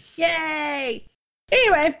 Nice. Yay!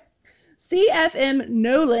 Anyway, C.F.M.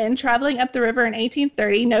 Nolan, traveling up the river in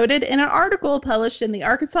 1830, noted in an article published in the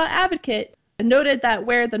Arkansas Advocate, noted that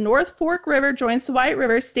where the North Fork River joins the White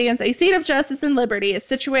River stands a seat of justice and liberty, is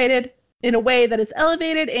situated in a way that is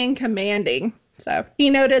elevated and commanding. So he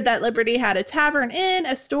noted that Liberty had a tavern inn,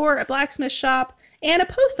 a store, a blacksmith shop, and a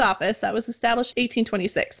post office that was established in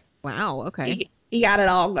 1826. Wow, okay. He got it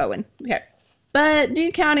all going. Okay. But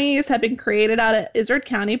new counties had been created out of Izard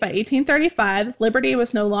County by 1835. Liberty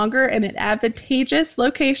was no longer in an advantageous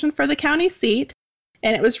location for the county seat,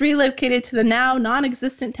 and it was relocated to the now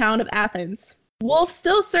non-existent town of Athens. Wolfe,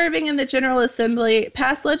 still serving in the General Assembly,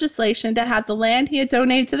 passed legislation to have the land he had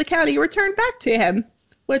donated to the county returned back to him,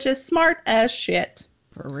 which is smart as shit.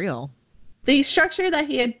 For real. The structure that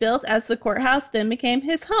he had built as the courthouse then became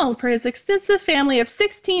his home for his extensive family of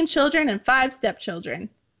 16 children and 5 stepchildren.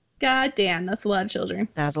 God damn, that's a lot of children.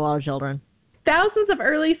 That's a lot of children. Thousands of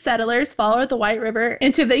early settlers followed the White River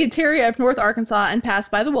into the interior of North Arkansas and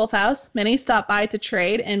passed by the Wolfe House. Many stopped by to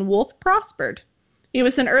trade, and Wolfe prospered. He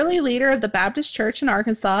was an early leader of the Baptist Church in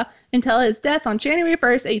Arkansas until his death on January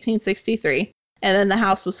 1st, 1863, and then the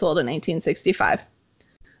house was sold in 1865.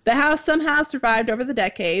 The house somehow survived over the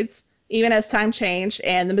decades, even as time changed,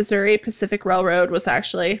 and the Missouri Pacific Railroad was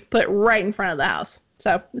actually put right in front of the house.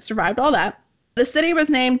 So it survived all that. The city was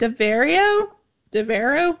named Devereux?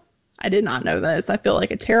 I did not know this. I feel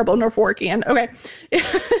like a terrible Norfolkian. Okay.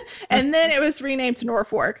 And then it was renamed to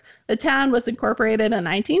Norfolk. The town was incorporated in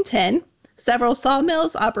 1910. Several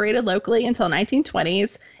sawmills operated locally until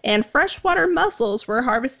 1920s, and freshwater mussels were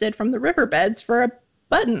harvested from the riverbeds for a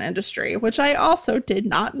button industry, which I also did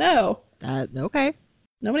not know. Okay.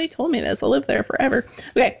 Nobody told me this. I lived there forever.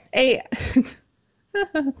 Okay.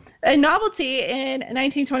 A novelty in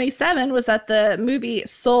 1927 was that the movie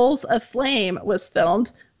Souls of Flame was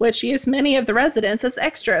filmed, which used many of the residents as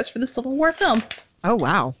extras for the Civil War film. Oh,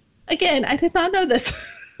 wow. Again, I did not know this.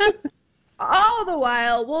 All the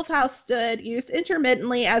while, Wolfe House stood used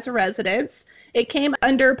intermittently as a residence. It came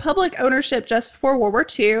under public ownership just before World War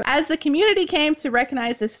II, as the community came to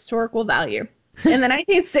recognize its historical value. In the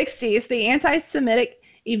 1960s, the anti-Semitic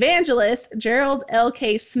evangelist Gerald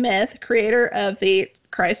L.K. Smith, creator of the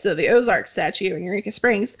Christ of the Ozarks statue in Eureka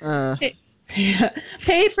Springs,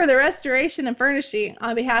 paid for the restoration and furnishing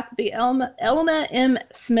on behalf of the Elna M.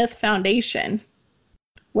 Smith Foundation,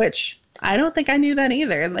 which I don't think I knew that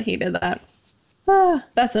either, that he did that.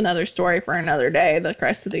 That's another story for another day, the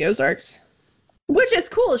Christ of the Ozarks. Which is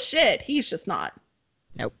cool as shit. He's just not.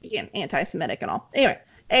 Nope. Being anti-Semitic and all. Anyway,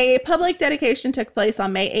 a public dedication took place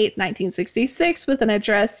on May 8, 1966, with an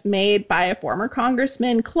address made by a former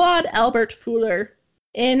Congressman, Claude Albert Fuller.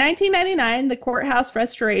 In 1999, the courthouse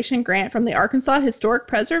restoration grant from the Arkansas Historic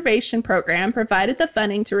Preservation Program provided the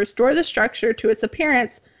funding to restore the structure to its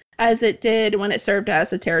appearance as it did when it served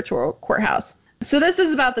as a territorial courthouse. So this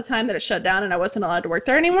is about the time that it shut down and I wasn't allowed to work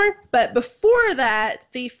there anymore. But before that,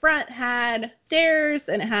 the front had stairs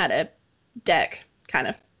and it had a deck kind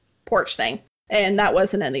of porch thing. And that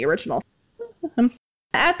wasn't in the original.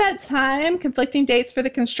 At that time, conflicting dates for the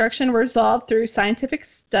construction were resolved through scientific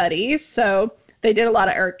studies. So they did a lot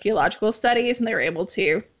of archaeological studies and they were able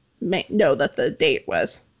to know that the date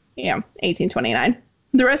was, 1829.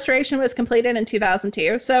 The restoration was completed in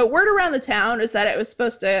 2002. So word around the town is that it was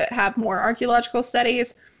supposed to have more archaeological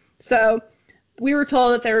studies. So we were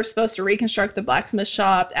told that they were supposed to reconstruct the blacksmith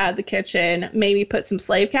shop, add the kitchen, maybe put some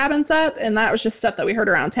slave cabins up. And that was just stuff that we heard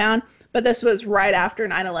around town. But this was right after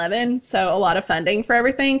 9/11. So a lot of funding for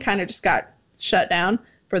everything kind of just got shut down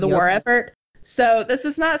for the war effort. So this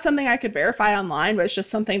is not something I could verify online, but it's just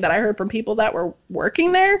something that I heard from people that were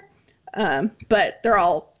working there. But they're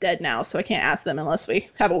all dead now, so I can't ask them unless we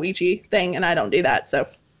have a Ouija thing, and I don't do that, so.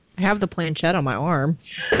 I have the planchette on my arm.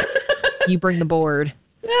 You bring the board.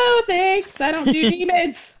 No, thanks. I don't do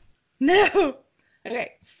demons. No.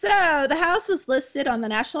 Okay, so the house was listed on the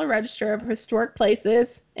National Register of Historic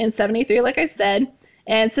Places in 73, like I said,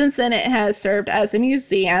 and since then it has served as a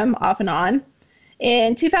museum off and on.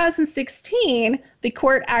 In 2016, the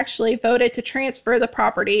court actually voted to transfer the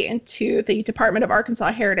property into the Department of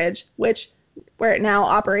Arkansas Heritage, where it now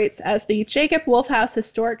operates as the Jacob Wolfe House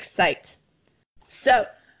Historic Site. So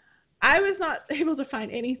I was not able to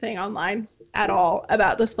find anything online at all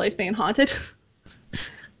about this place being haunted.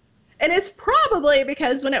 And it's probably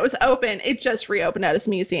because when it was open, it just reopened as a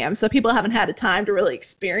museum. So people haven't had a time to really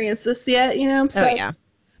experience this yet, So, yeah.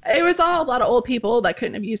 It was all a lot of old people that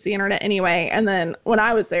couldn't have used the internet anyway. And then when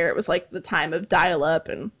I was there, it was like the time of dial-up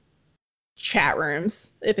and chat rooms,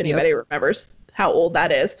 if anybody remembers how old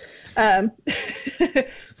that is.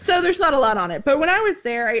 So there's not a lot on it. But when I was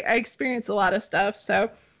there, I experienced a lot of stuff. So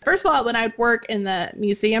first of all, when I'd work in the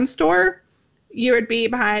museum store, you would be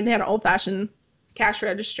behind, they had an old-fashioned cash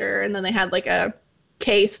register, and then they had like a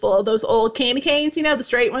case full of those old candy canes, you know, the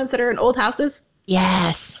straight ones that are in old houses.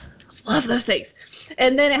 Yes. Love those things.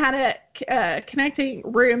 And then it had a connecting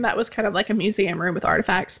room that was kind of like a museum room with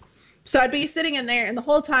artifacts. So I'd be sitting in there, and the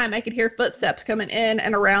whole time I could hear footsteps coming in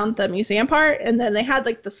and around the museum part. And then they had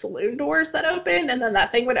like the saloon doors that opened, and then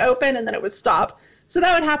that thing would open, and then it would stop. So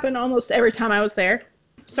that would happen almost every time I was there.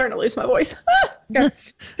 I'm starting to lose my voice.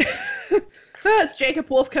 It's Jacob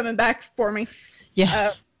Wolf coming back for me.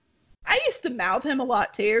 Yes. I used to mouth him a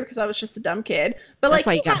lot too because I was just a dumb kid. But that's like,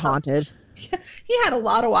 why you got haunted. He had a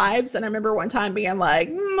lot of wives, and I remember one time being like,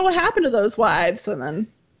 what happened to those wives? And then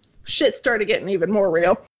shit started getting even more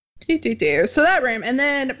real. So that room. And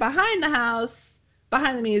then behind the house,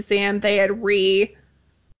 behind the museum, they had rebuilt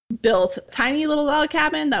a tiny little log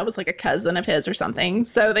cabin that was like a cousin of his or something.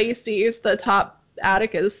 So they used to use the top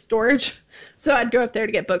attic as storage. So I'd go up there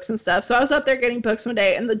to get books and stuff. So I was up there getting books one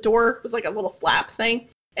day, and the door was like a little flap thing,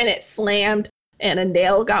 and it slammed, and a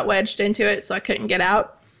nail got wedged into it, so I couldn't get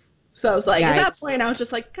out. So I was like, At that point, I was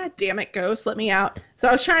just like, God damn it, ghost, let me out. So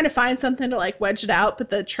I was trying to find something to like wedge it out, but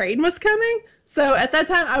the train was coming. So at that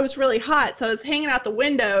time, I was really hot. So I was hanging out the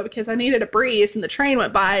window because I needed a breeze, and the train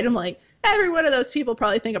went by, and I'm like, every one of those people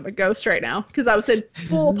probably think I'm a ghost right now because I was in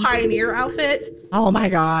full pioneer outfit. Oh my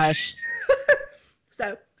gosh.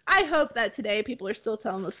 So I hope that today people are still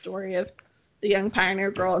telling the story of the young pioneer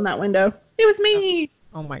girl in that window. It was me.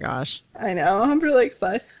 Oh my gosh. I know. I'm really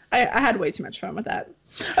excited. I had way too much fun with that.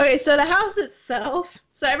 Okay, so the house itself.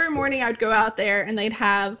 So every morning I'd go out there, and they'd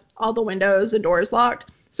have all the windows and doors locked.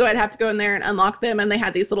 So I'd have to go in there and unlock them, and they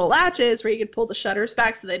had these little latches where you could pull the shutters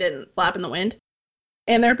back so they didn't flap in the wind.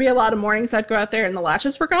 And there'd be a lot of mornings I'd go out there and the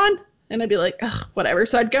latches were gone, and I'd be like, ugh, whatever.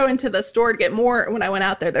 So I'd go into the store to get more, and when I went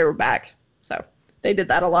out there, they were back. So they did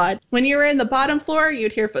that a lot. When you were in the bottom floor,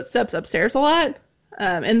 you'd hear footsteps upstairs a lot.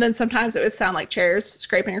 And then sometimes it would sound like chairs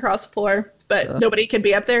scraping across the floor, but nobody could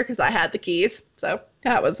be up there because I had the keys. So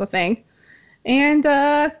that was a thing. And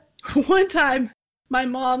one time, my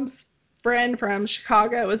mom's friend from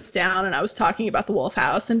Chicago was down, and I was talking about the Wolf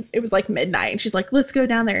House, and it was like midnight, and she's like, let's go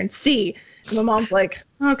down there and see. And my mom's like,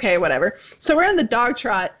 okay, whatever. So we're in the dog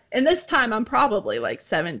trot, and this time I'm probably like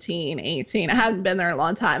 17, 18. I haven't been there in a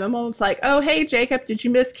long time. And mom's like, oh, hey, Jacob, did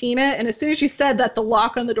you miss Keena? And as soon as she said that, the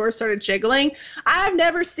lock on the door started jiggling. I've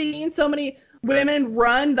never seen so many women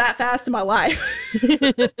run that fast in my life.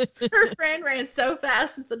 Her friend ran so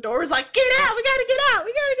fast that the door was like, get out, we gotta get out,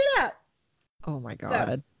 we gotta get out. Oh my God.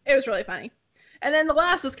 So, it was really funny. And then the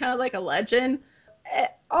last is kind of like a legend.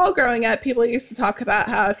 All growing up, people used to talk about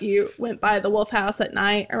how if you went by the Wolf House at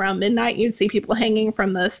night around midnight, you'd see people hanging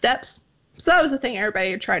from the steps. So that was the thing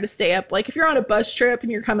everybody would try to stay up. Like if you're on a bus trip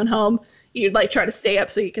and you're coming home, you'd like try to stay up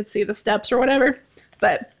so you could see the steps or whatever.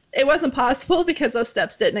 But it wasn't possible because those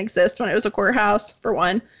steps didn't exist when it was a courthouse, for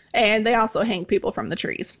one. And they also hang people from the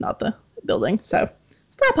trees, not the building. So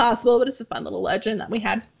it's not possible, but it's a fun little legend that we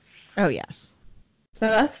had. Oh, yes. So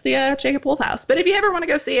that's the Jacob Wolf House. But if you ever want to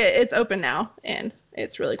go see it, it's open now, and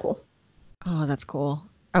it's really cool. Oh, that's cool.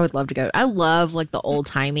 I would love to go. I love like the old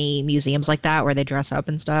timey museums like that where they dress up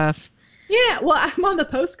and stuff. Yeah, well, I'm on the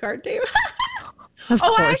postcard too. Of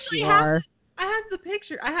course you are. I have the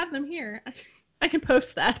picture. I have them here. I can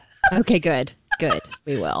post that. Okay, good. Good.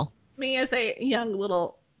 We will. Me as a young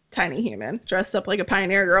little tiny human dressed up like a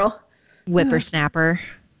pioneer girl. Whippersnapper.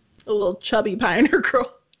 A little chubby pioneer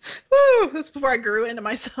girl. Woo! That's before I grew into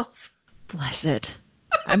myself. Bless it.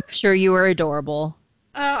 I'm sure you were adorable.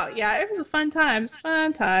 Oh, yeah, it was a fun times.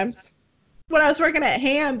 Fun times. When I was working at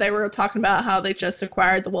Ham, they were talking about how they just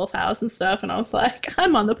acquired the Wolf House and stuff, and I was like,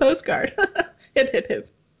 I'm on the postcard. Hip, hip, hip.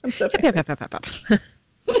 I'm so Hip, hip, hip, hip, hip.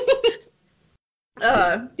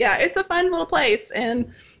 Yeah, it's a fun little place,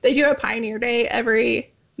 and they do a Pioneer Day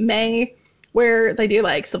every May where they do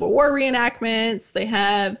like Civil War reenactments. They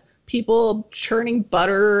have people churning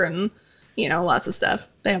butter and, you know, lots of stuff.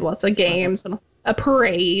 They have lots of games and a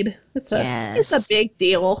parade. It's a big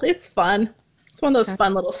deal. It's fun. It's one of those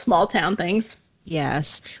fun little small town things.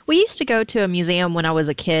 Yes. We used to go to a museum when I was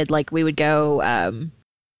a kid. Like we would go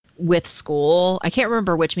with school. I can't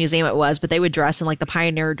remember which museum it was, but they would dress in like the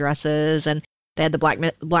pioneer dresses, and they had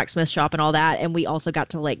the blacksmith shop and all that. And we also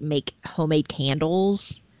got to like make homemade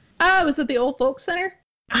candles. Oh, was it the Old Folk Center?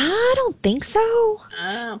 I don't think so. Oh.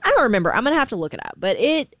 I don't remember. I'm going to have to look it up. But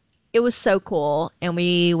it was so cool. And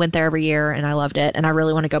we went there every year, and I loved it. And I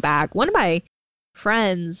really want to go back. One of my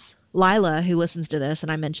friends Lila, who listens to this,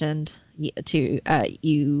 and I mentioned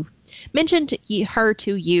you mentioned her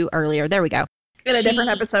to you earlier. There we go. In a different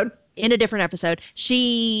episode. In a different episode,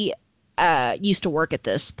 she used to work at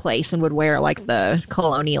this place and would wear like the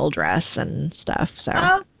colonial dress and stuff. So,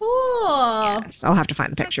 oh, cool. Yes, I'll have to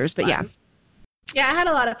find the pictures, but yeah. Yeah, I had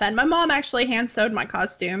a lot of fun. My mom actually hand sewed my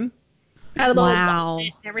costume. Had a little Wow.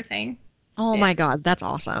 bonnet and everything. Oh Yeah. my God, that's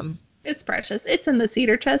awesome. It's precious. It's in the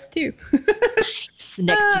cedar chest too. It's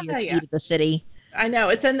next to your key yeah. to the city. I know,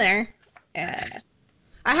 it's in there.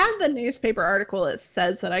 I have the newspaper article that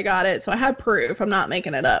says that I got it, so I have proof. I'm not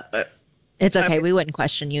making it up, but It's okay. We wouldn't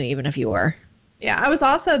question you even if you were. yeah, I was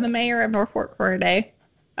also the mayor of Norfolk for a day.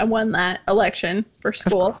 I won that election for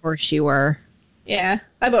school. Of course you were. Yeah,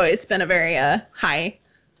 I've always been a very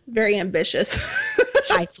very ambitious,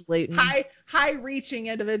 Highfalutin. high-reaching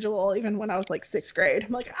individual. Even when I was like 6th grade,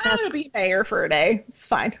 I'm like, I'm gonna be mayor for a day. It's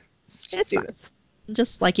fine. Let's just do fine. this.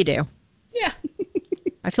 Just like you do. Yeah,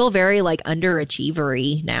 I feel very like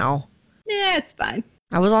underachievery now. yeah, it's fine.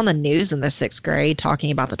 I was on the news in the 6th grade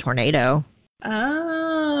talking about the tornado.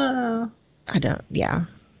 Oh. I don't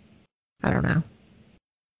know.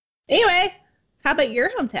 Anyway, how about your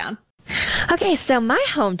hometown? Okay, so my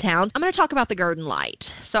hometown, I'm going to talk about the Garden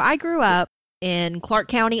Light. So I grew up in Clark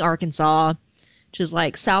County, Arkansas, which is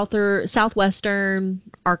like southwestern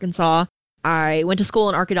Arkansas. I went to school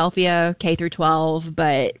in Arkadelphia, K through 12,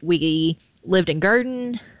 but we lived in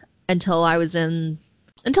Garden until I was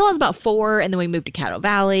about 4, and then we moved to Caddo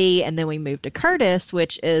Valley, and then we moved to Curtis,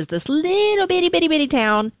 which is this little bitty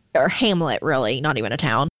town, or hamlet really, not even a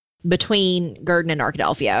town, between Garden and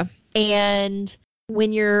Arkadelphia. And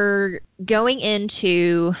when you're going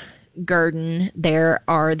into Garden, there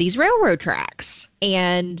are these railroad tracks,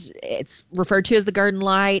 and it's referred to as the Garden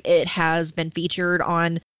Light. It has been featured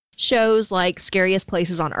on shows like Scariest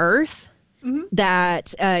Places on Earth. Mm-hmm.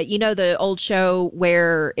 That, the old show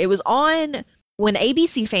where it was on when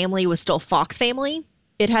ABC Family was still Fox Family.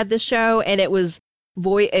 It had this show, and it was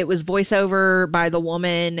voiceover by the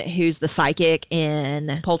woman who's the psychic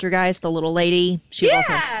in Poltergeist, the little lady. She was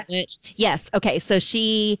also a witch. Yes. Okay. So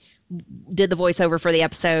she did the voiceover for the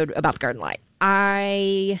episode about the Garden Light.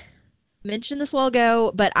 I mentioned this a while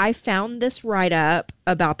ago, but I found this write-up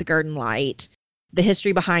about the Garden Light, the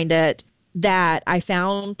history behind it, that I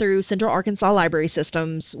found through Central Arkansas Library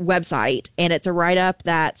System's website, and it's a write-up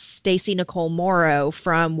that Stacy Nicole Morrow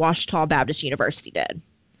from Ouachita Baptist University did.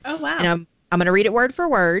 Oh, wow. And I'm going to read it word for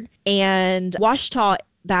word. And Ouachita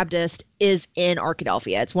Baptist is in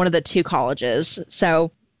Arkadelphia. It's one of the 2 colleges.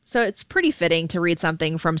 So it's pretty fitting to read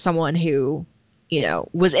something from someone who,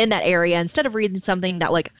 was in that area instead of reading something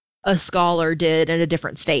that like a scholar did in a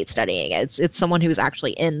different state studying it. It's someone who's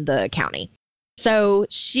actually in the county. So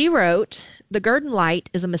she wrote, "The Garden Light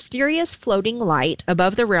is a mysterious floating light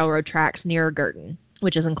above the railroad tracks near Garden,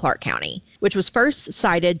 which is in Clark County, which was first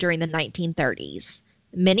sighted during the 1930s.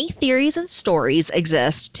 Many theories and stories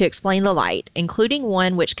exist to explain the light, including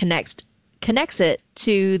one which connects it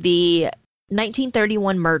to the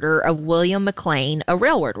 1931 murder of William McLean, a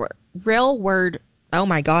railroad worker.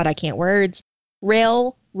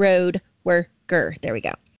 There we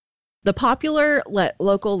go. The popular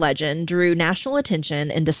local legend drew national attention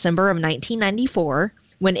in December of 1994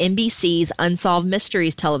 when NBC's Unsolved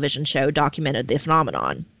Mysteries television show documented the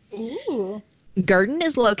phenomenon. Ooh. Garden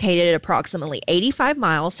is located approximately 85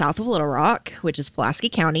 miles south of Little Rock, which is Pulaski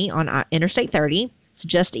County, on Interstate 30. It's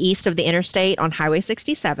just east of the interstate on Highway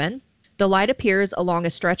 67. The light appears along a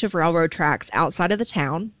stretch of railroad tracks outside of the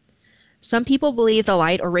town. Some people believe the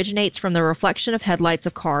light originates from the reflection of headlights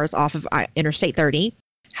of cars off of Interstate 30.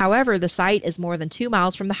 However, the site is more than 2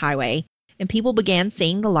 miles from the highway, and people began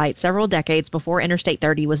seeing the light several decades before Interstate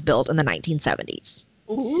 30 was built in the 1970s.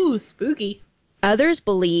 Ooh, spooky. Others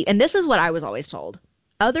believe, and this is what I was always told,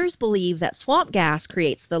 others believe that swamp gas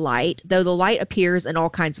creates the light, though the light appears in all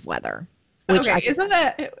kinds of weather. Isn't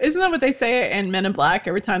that what they say in Men in Black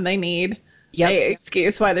every time they need an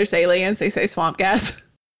excuse why there's aliens? They say swamp gas.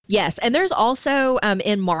 Yes, and there's also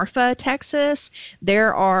in Marfa, Texas,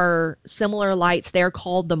 there are similar lights. They're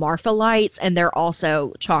called the Marfa lights, and they're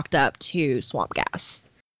also chalked up to swamp gas.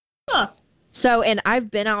 Huh. So, and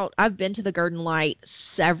I've been to the Garden Light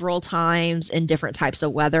several times in different types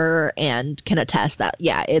of weather and can attest that,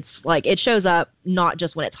 yeah, it's like it shows up not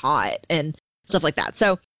just when it's hot and stuff like that.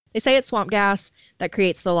 So they say it's swamp gas that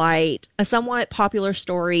creates the light. A somewhat popular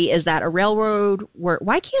story is that a railroad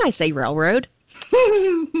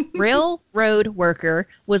worker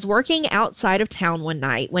was working outside of town one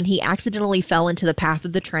night when he accidentally fell into the path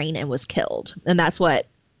of the train and was killed. And that's what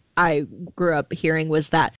I grew up hearing, was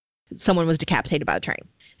that someone was decapitated by the train.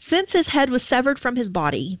 Since his head was severed from his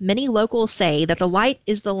body, many locals say that the light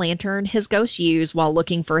is the lantern his ghosts use while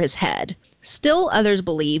looking for his head. Still others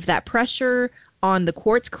believe that pressure on the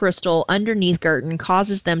quartz crystal underneath Girton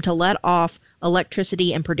causes them to let off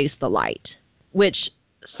electricity and produce the light. Which,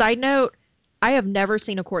 side note, I have never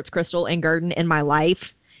seen a quartz crystal in Girton in my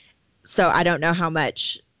life, so I don't know how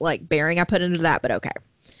much like bearing I put into that, but okay.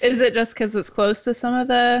 Is it just because it's close to some of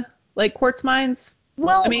the like quartz mines?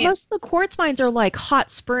 Well, most of the quartz mines are like Hot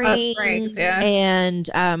Springs, yeah. and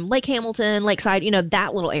Lake Hamilton, Lakeside,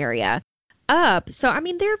 that little area up. So, I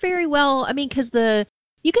mean, they're very well, because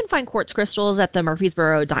you can find quartz crystals at the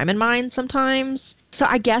Murfreesboro diamond mine sometimes. So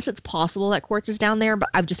I guess it's possible that quartz is down there, but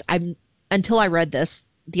until I read this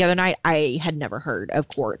the other night, I had never heard of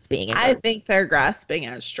quartz being in I think they're grasping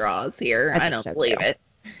at straws here. I don't believe it.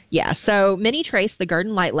 Yeah, so many trace the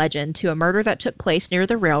Girton Light legend to a murder that took place near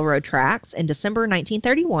the railroad tracks in December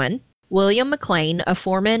 1931. William McLean, a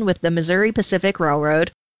foreman with the Missouri Pacific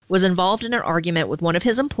Railroad, was involved in an argument with one of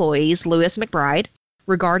his employees, Lewis McBride,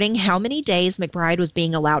 regarding how many days McBride was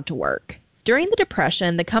being allowed to work. During the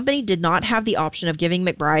Depression, the company did not have the option of giving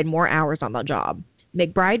McBride more hours on the job.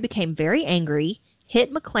 McBride became very angry,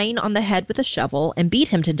 hit McLean on the head with a shovel, and beat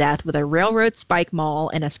him to death with a railroad spike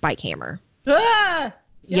maul and a spike hammer. Ah!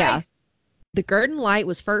 Yeah. The Girton Light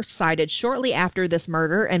was first sighted shortly after this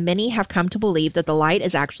murder, and many have come to believe that the light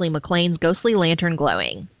is actually McLean's ghostly lantern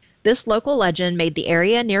glowing. This local legend made the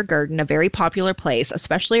area near Girton a very popular place,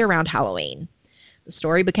 especially around Halloween. The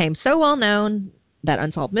story became so well known that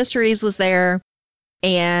Unsolved Mysteries was there,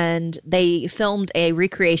 and they filmed a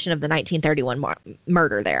recreation of the 1931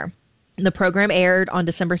 murder there. The program aired on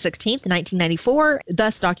December 16th, 1994,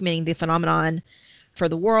 thus documenting the phenomenon for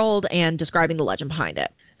the world and describing the legend behind it.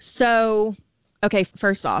 So, okay,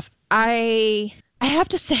 first off, I have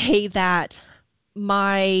to say that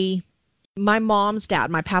my mom's dad,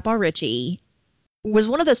 my Papa Richie, was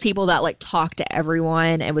one of those people that like talked to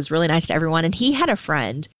everyone and was really nice to everyone. And he had a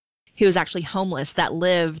friend who was actually homeless that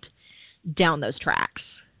lived down those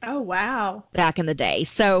tracks. Oh, wow. Back in the day.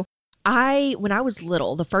 So when I was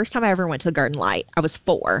little, the first time I ever went to the Girton Light, I was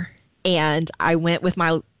 4, and I went with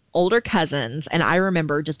my older cousins, and I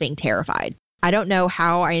remember just being terrified. I don't know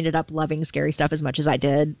how I ended up loving scary stuff as much as I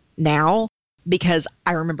did now, because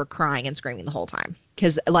I remember crying and screaming the whole time.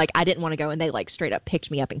 Because, like, I didn't want to go, and they, like, straight up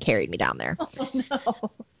picked me up and carried me down there. Oh,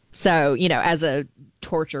 no. So, as a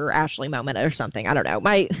torture Ashley moment or something. I don't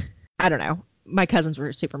know. My cousins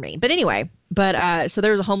were super mean. But anyway, so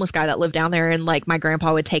there was a homeless guy that lived down there, and, like, my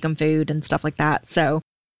grandpa would take him food and stuff like that. So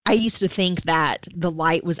I used to think that the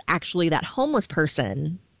light was actually that homeless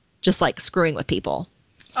person just, like, screwing with people.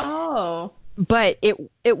 Oh. But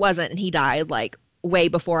it wasn't, and he died like way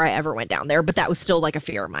before I ever went down there, but that was still like a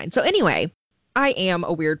fear of mine. So anyway, I am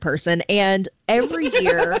a weird person, and every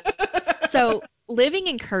year, so living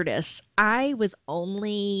in Curtis, I was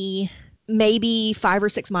only maybe 5 or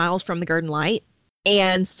 6 miles from the Girton Light.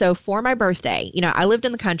 And so for my birthday, I lived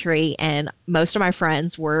in the country, and most of my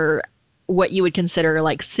friends were what you would consider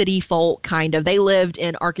like city folk, kind of. They lived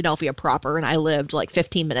in Arkadelphia proper, and I lived like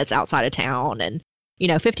 15 minutes outside of town, and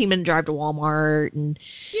 15-minute drive to Walmart, and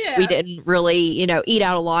we didn't really, eat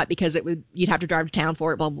out a lot because you'd have to drive to town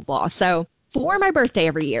for it, blah, blah, blah. So for my birthday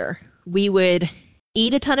every year, we would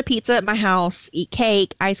eat a ton of pizza at my house, eat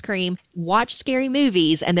cake, ice cream, watch scary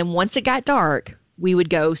movies, and then once it got dark, we would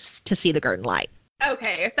go to see the Girton Light.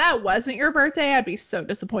 Okay, if that wasn't your birthday, I'd be so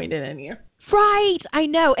disappointed in you. Right, I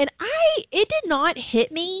know. And it did not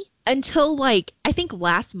hit me until like, I think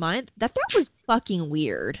last month that was fucking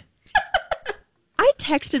weird. I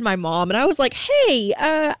texted my mom and I was like, hey,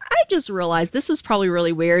 I just realized this was probably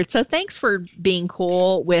really weird. So thanks for being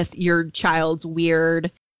cool with your child's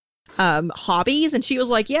weird hobbies. And she was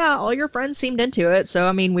like, yeah, all your friends seemed into it.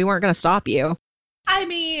 So, we weren't going to stop you.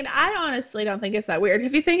 I honestly don't think it's that weird.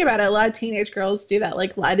 If you think about it, a lot of teenage girls do that,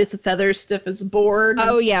 like light as a feather, stiff as a board.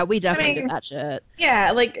 Oh, yeah, we definitely did that shit.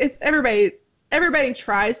 Yeah, like it's everybody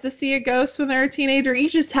tries to see a ghost when they're a teenager. You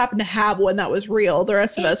just happen to have one that was real. The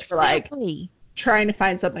rest of us were like trying to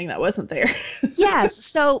find something that wasn't there. Yes.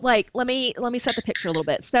 So like, let me set the picture a little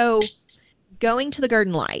bit. So going to the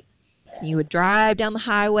Girton Light, you would drive down the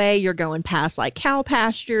highway. You're going past like cow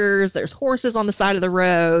pastures. There's horses on the side of the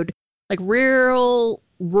road, like real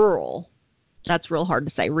rural. That's real hard to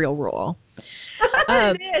say. Real rural.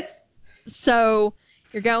 It is. So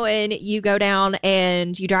you go down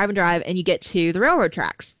and you drive and you get to the railroad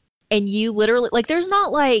tracks, and you literally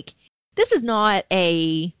this is not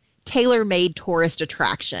a tailor-made tourist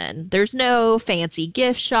attraction. There's no fancy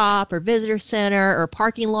gift shop or visitor center or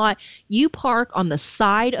parking lot. You park on the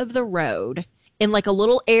side of the road in like a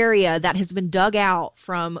little area that has been dug out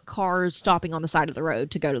from cars stopping on the side of the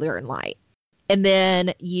road to go to the Garden Light. And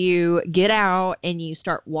then you get out and you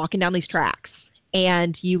start walking down these tracks,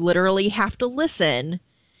 and you literally have to listen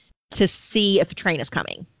to see if a train is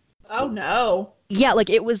coming. Oh no. Yeah, like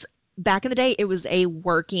it was back in the day, it was a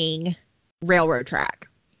working railroad track.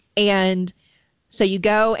 And so you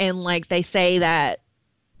go, and like they say that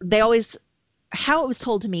they always, how it was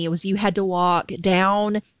told to me was you had to walk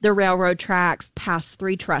down the railroad tracks past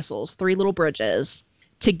 3 trestles, 3 little bridges,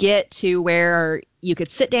 to get to where you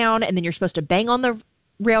could sit down, and then you're supposed to bang on the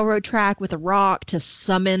railroad track with a rock to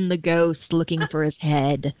summon the ghost looking for his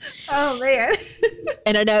head. Oh man.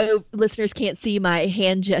 And I know listeners can't see my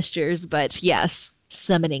hand gestures, but yes,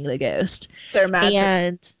 summoning the ghost. They're magic.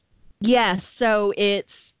 And yes, so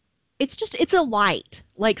it's a light.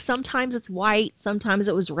 Like sometimes it's white, sometimes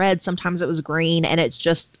it was red, sometimes it was green, and it's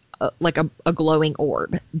just like a glowing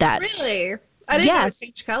orb that. Really? I didn't know it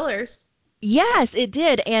changed colors. Yes, it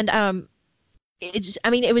did. And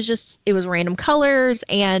it was random colors,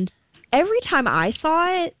 and every time I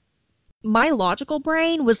saw it, my logical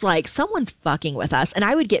brain was like, someone's fucking with us, and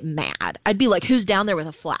I would get mad. I'd be like, who's down there with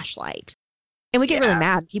a flashlight? And we get really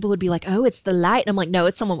mad. People would be like, oh, it's the light. And I'm like, no,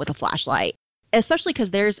 it's someone with a flashlight. Especially because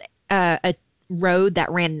there's a road that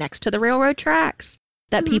ran next to the railroad tracks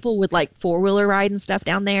that people would like 4-wheeler ride and stuff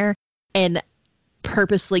down there, and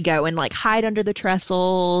purposely go and like hide under the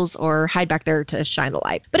trestles or hide back there to shine the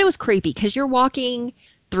light. But it was creepy because you're walking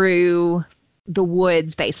through the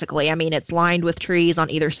woods, basically. I mean, it's lined with trees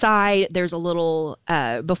on either side. There's a little,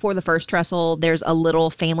 before the first trestle, there's a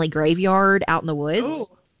little family graveyard out in the woods,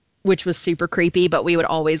 which was super creepy, but we would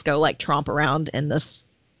always go like tromp around in this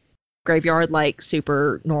graveyard like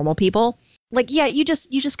super normal people. Like, yeah, you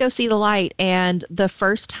just go see the light. And the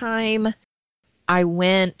first time I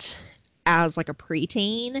went as like a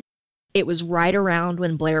preteen, it was right around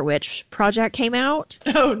when Blair Witch Project came out.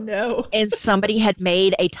 Oh no. And somebody had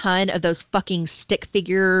made a ton of those fucking stick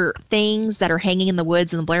figure things that are hanging in the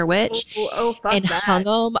woods in the Blair Witch. And that. Hung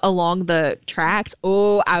them along the tracks.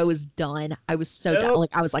 Oh, I was done. I was so done.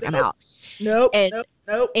 Like, I was like, I'm out. Nope.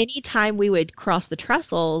 Anytime we would cross the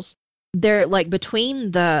trestles, they're like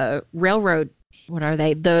between the railroad, what are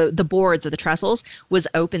they? The boards of the trestles was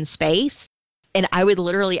open space. And I would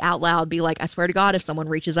literally out loud be like, I swear to God, if someone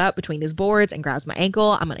reaches up between these boards and grabs my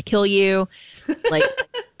ankle, I'm going to kill you. Like,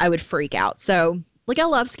 I would freak out. So, like, I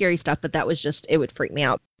love scary stuff, but that was just, it would freak me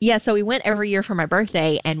out. Yeah, so we went every year for my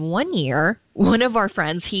birthday. And one year, one of our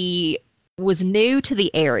friends, he was new to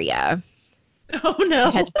the area. Oh, no.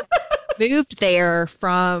 Had moved there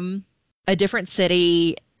from a different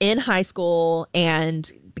city in high school and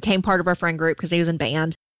became part of our friend group because he was in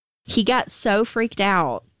band. He got so freaked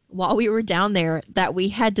out while we were down there that we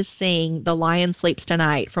had to sing The Lion Sleeps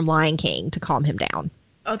Tonight from Lion King to calm him down.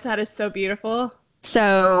 Oh, that is so beautiful.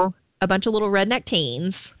 So a bunch of little redneck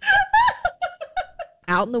teens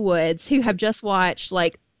out in the woods who have just watched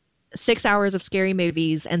like 6 hours of scary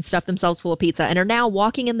movies and stuffed themselves full of pizza and are now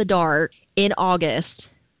walking in the dark in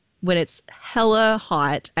August when it's hella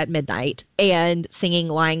hot at midnight and singing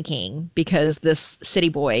Lion King because this city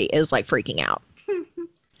boy is like freaking out.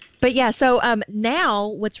 But yeah, so now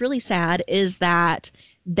what's really sad is that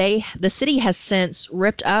the city has since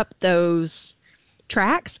ripped up those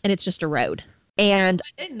tracks and it's just a road. And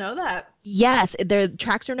I didn't know that. Yes, the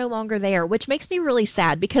tracks are no longer there, which makes me really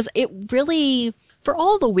sad because it really, for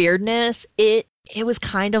all the weirdness, it was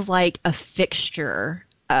kind of like a fixture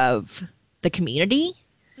of the community.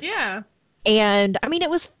 Yeah. And I mean,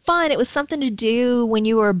 it was fun. It was something to do when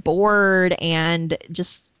you were bored and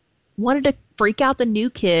just wanted to freak out the new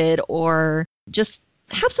kid or just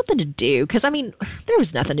have something to do. Because, I mean, there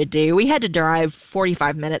was nothing to do. We had to drive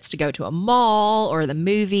 45 minutes to go to a mall or the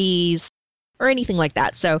movies or anything like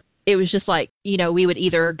that. So it was just like, you know, we would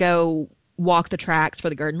either go walk the tracks for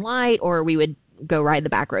the Garden Light or we would go ride the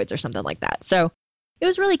back roads or something like that. So it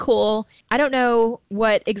was really cool. I don't know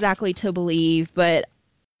what exactly to believe, but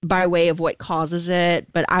by way of what causes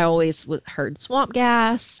it, but I always heard swamp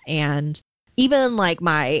gas, and even like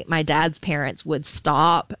my dad's parents would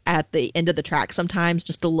stop at the end of the track sometimes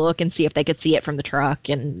just to look and see if they could see it from the truck,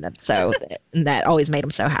 and that always made them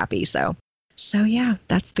so happy. So yeah,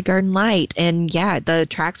 that's the Garden Light, and yeah, the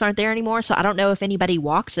tracks aren't there anymore, so I don't know if anybody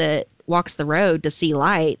walks the road to see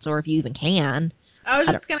lights or if you even can. I was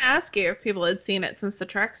just gonna ask you if people had seen it since the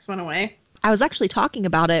tracks went away. I was actually talking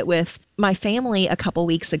about it with my family a couple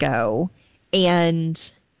weeks ago,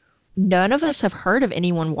 and none of us have heard of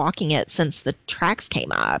anyone walking it since the tracks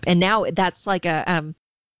came up. And now that's like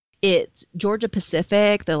it's Georgia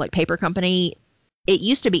Pacific, the like paper company, it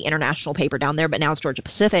used to be International Paper down there, but now it's Georgia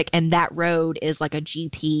Pacific, and that road is like a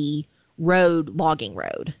GP road, logging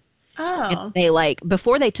road. Oh. And they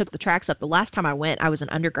before they took the tracks up, the last time I went, I was an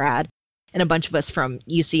undergrad, and a bunch of us from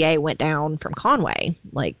UCA went down from Conway.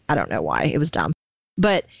 I don't know why. It was dumb.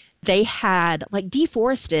 But they had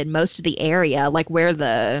deforested most of the area, where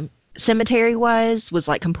the cemetery was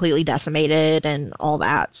completely decimated and all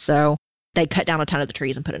that. So they cut down a ton of the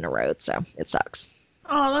trees and put in a road. So it sucks.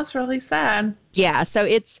 Oh, that's really sad. Yeah. So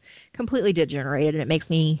it's completely degenerated, and it makes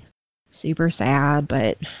me super sad,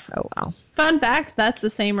 but oh well. Fun fact, that's the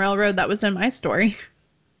same railroad that was in my story.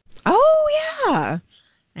 Oh, yeah.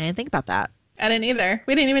 I didn't think about that. I didn't either.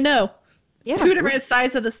 We didn't even know. Yeah. 2 different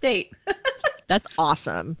sides of the state. That's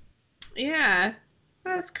awesome. Yeah.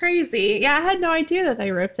 That's crazy. Yeah, I had no idea that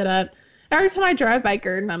they ripped it up. Every time I drive by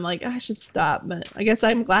Gurdon, I'm like, I should stop, but I guess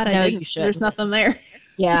I'm glad I didn't. You should. There's nothing there.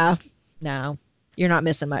 Yeah. No. You're not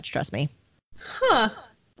missing much, trust me. Huh.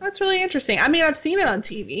 That's really interesting. I mean, I've seen it on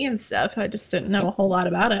TV and stuff. I just didn't know a whole lot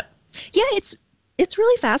about it. Yeah, it's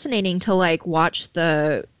really fascinating to watch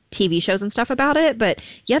the TV shows and stuff about it, but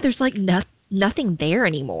yeah, there's nothing there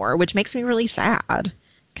anymore, which makes me really sad.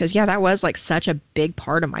 Because yeah, that was such a big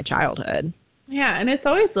part of my childhood. Yeah, and it's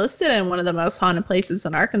always listed in one of the most haunted places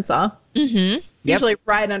in Arkansas. Mm-hmm. Yep. Usually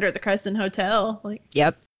right under the Crescent Hotel.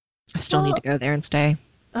 Yep. I still need to go there and stay.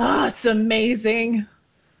 Oh, it's amazing.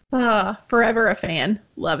 Forever a fan.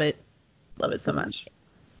 Love it. Love it so much.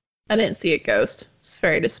 I didn't see a ghost. It's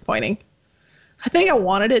very disappointing. I think I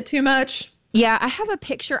wanted it too much. Yeah, I have a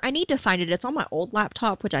picture. I need to find it. It's on my old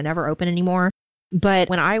laptop, which I never open anymore. But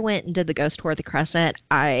when I went and did the ghost tour of the Crescent,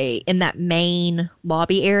 in that main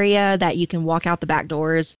lobby area that you can walk out the back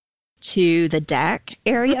doors to the deck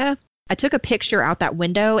area, I took a picture out that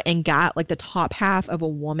window and got the top half of a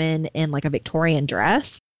woman in a Victorian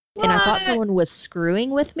dress. What? And I thought someone was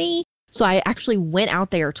screwing with me. So I actually went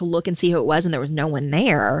out there to look and see who it was, and there was no one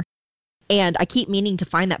there. And I keep meaning to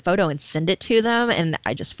find that photo and send it to them, and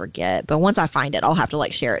I just forget. But once I find it, I'll have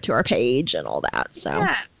to share it to our page and all that. So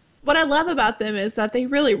yeah. What I love about them is that they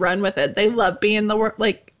really run with it. They love being the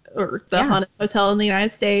haunted hotel in the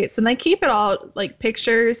United States, and they keep it all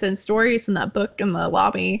pictures and stories in that book in the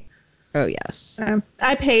lobby. Oh yes.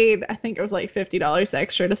 I paid, I think it was $50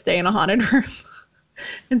 extra to stay in a haunted room.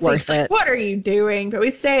 And Worth it. What are you doing? But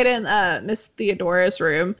we stayed in Miss Theodora's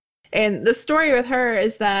room, and the story with her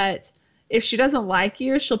is that if she doesn't like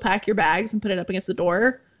you, she'll pack your bags and put it up against the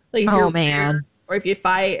door. Oh man. There, or if you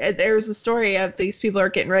fight, there's a story of these people are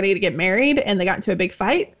getting ready to get married, and they got into a big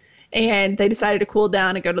fight, and they decided to cool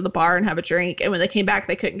down and go to the bar and have a drink. And when they came back,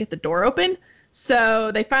 they couldn't get the door open.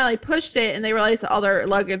 So they finally pushed it, and they realized that all their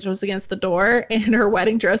luggage was against the door, and her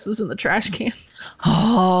wedding dress was in the trash can.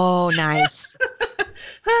 Oh, nice.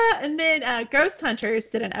 And then Ghost Hunters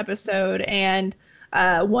did an episode, and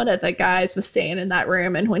one of the guys was staying in that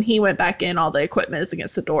room, and when he went back in, all the equipment is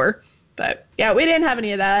against the door. But yeah, we didn't have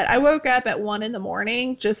any of that. I woke up at 1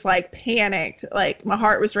 a.m, just panicked, my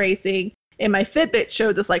heart was racing, and my Fitbit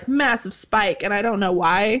showed this massive spike, and I don't know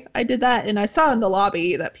why I did that. And I saw in the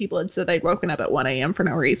lobby that people had said they'd woken up at 1 a.m. for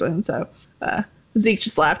no reason. So Zeke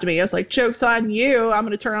just laughed at me. I was like, joke's on you. I'm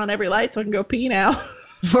going to turn on every light so I can go pee now.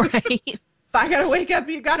 Right. If I got to wake up,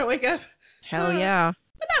 you got to wake up. Hell yeah.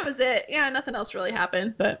 But that was it. Yeah, nothing else really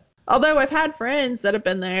happened. But although I've had friends that have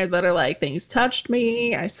been there that are things touched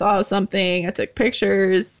me, I saw something, I took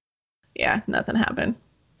pictures. Yeah, nothing happened.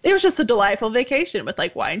 It was just a delightful vacation with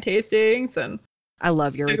wine tastings and I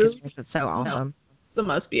love Eureka's Springs. It's so awesome. It's the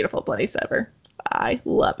most beautiful place ever. I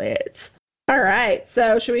love it. All right,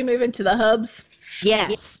 so should we move into the hubs?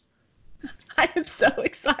 Yes. I am so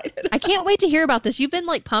excited. I can't wait to hear about this. You've been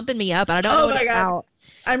pumping me up, and I don't know what it's about.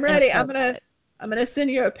 I'm ready. I'm gonna send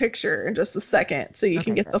you a picture in just a second so you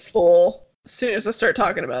can get the full as soon as I start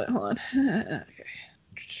talking about it. Hold on. Okay.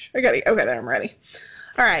 I got it. Okay, then I'm ready.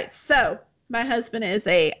 All right, so my husband is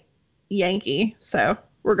a Yankee, so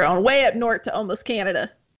we're going way up north to almost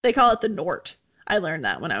Canada. They call it the Nort. I learned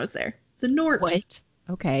that when I was there. The Nort. What?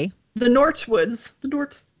 Okay. The Northwoods. The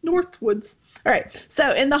Northwoods. All right.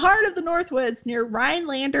 So in the heart of the Northwoods near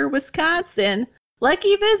Rhinelander, Wisconsin,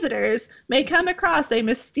 lucky visitors may come across a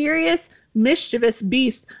mysterious, mischievous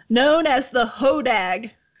beast known as the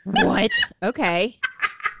Hodag. What? Okay.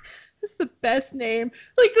 It's the best name.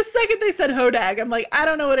 The second they said Hodag, I'm like, I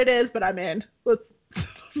don't know what it is, but I'm in.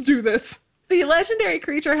 Let's do this. The legendary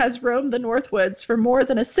creature has roamed the Northwoods for more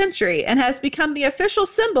than a century and has become the official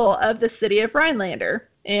symbol of the city of Rhinelander.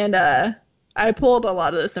 And I pulled a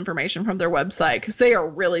lot of this information from their website because they are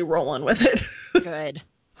really rolling with it. Good.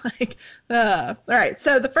 All right.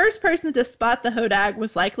 So the first person to spot the Hodag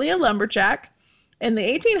was likely a lumberjack. In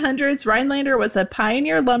the 1800s, Rhinelander was a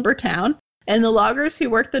pioneer lumber town, and the loggers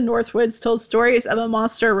who worked the Northwoods told stories of a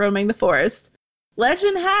monster roaming the forest.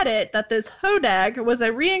 Legend had it that this hodag was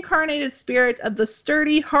a reincarnated spirit of the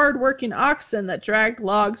sturdy, hard-working oxen that dragged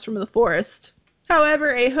logs from the forest.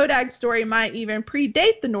 However, a hodag story might even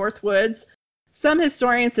predate the Northwoods. Some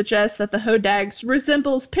historians suggest that the hodag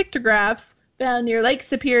resembles pictographs found near Lake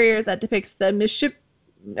Superior that depicts the Mishu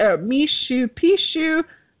Pishu,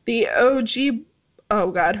 the OG...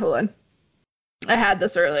 Oh god, hold on. I had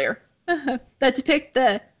this earlier. That depict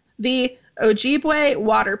the Ojibwe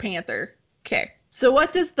water panther. Okay, so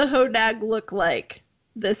what does the hodag look like?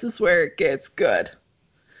 This is where it gets good.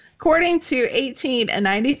 According to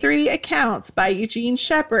 1893 accounts by Eugene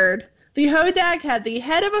Shepard, the hodag had the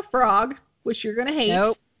head of a frog, which you're gonna hate.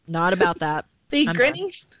 Nope, not about that. The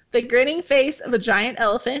grinning face of a giant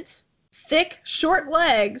elephant, thick, short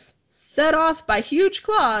legs set off by huge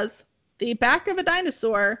claws, the back of a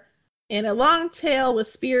dinosaur, and a long tail with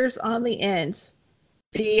spears on the end.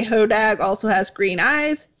 The hodag also has green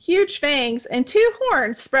eyes, huge fangs, and 2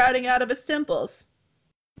 horns sprouting out of its temples.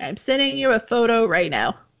 I'm sending you a photo right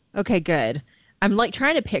now. Okay, good. I'm like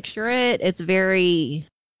trying to picture it. It's very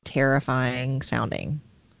terrifying sounding.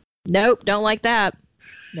 Nope, don't like that.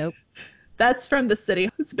 Nope. That's from the city.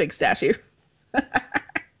 It's a big statue.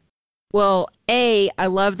 Well, I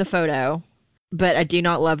love the photo, but I do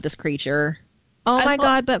not love this creature. Oh my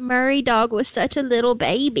god, but Murray Dog was such a little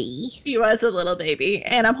baby. He was a little baby,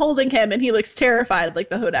 and I'm holding him, and he looks terrified like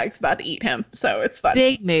the hodag's about to eat him, so it's fun.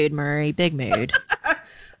 Big mood, Murray, big mood.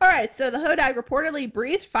 All right, so the hodag reportedly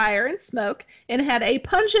breathed fire and smoke and had a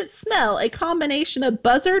pungent smell, a combination of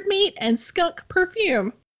buzzard meat and skunk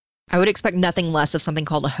perfume. I would expect nothing less of something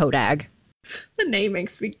called a hodag. The name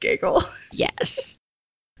makes me giggle. Yes.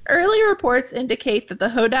 Early reports indicate that the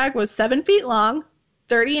hodag was 7 feet long,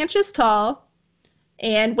 30 inches tall,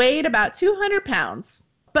 and weighed about 200 pounds.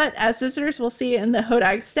 But as visitors will see in the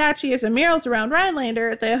hodag statues and murals around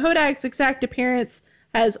Rhinelander, the hodag's exact appearance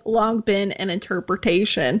has long been an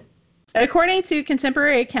interpretation. According to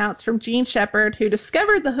contemporary accounts from Gene Shepard, who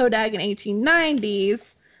discovered the hodag in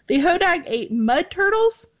 1890s, the hodag ate mud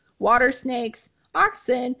turtles, water snakes,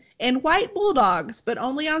 oxen, and white bulldogs, but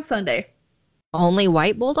only on Sunday. Only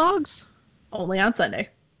white bulldogs? Only on Sunday.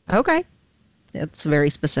 Okay. It's very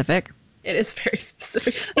specific. It is very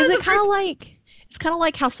specific. Is it kind of like... It's kind of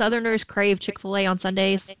like how Southerners crave Chick-fil-A on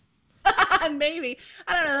Sundays. Maybe.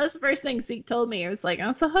 I don't know. That's the first thing Zeke told me. It was like,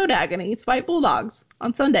 oh, it's a hodag and he eats white bulldogs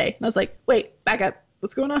on Sunday. And I was like, wait, back up.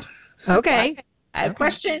 What's going on? Okay. I have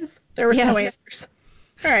questions. There was no answers.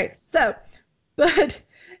 All right. So, but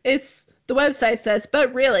the website says,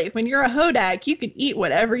 but really, when you're a hodag, you can eat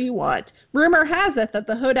whatever you want. Rumor has it that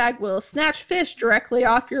the hodag will snatch fish directly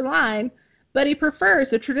off your line, but he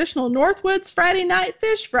prefers a traditional Northwoods Friday night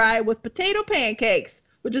fish fry with potato pancakes,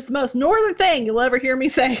 which is the most northern thing you'll ever hear me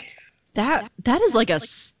say. That is like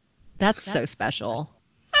that's so special.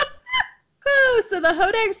 So the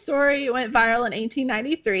hodag story went viral in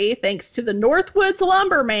 1893 thanks to the Northwoods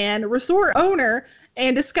lumberman, resort owner,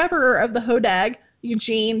 and discoverer of the hodag,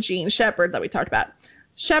 Eugene Shepard, that we talked about.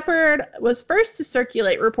 Shepard was first to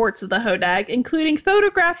circulate reports of the hodag, including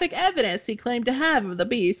photographic evidence he claimed to have of the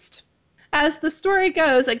beast. As the story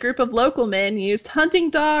goes, a group of local men used hunting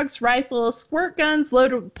dogs, rifles, squirt guns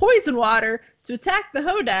loaded with poison water to attack the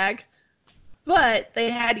hodag, but they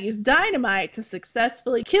had used dynamite to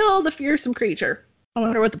successfully kill the fearsome creature. I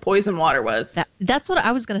wonder what the poison water was. That's what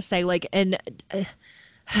I was going to say. Like, and I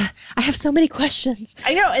have so many questions.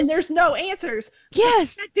 I know, and there's no answers.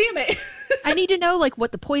 Yes. God damn it. I need to know, like,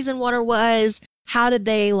 what the poison water was. How did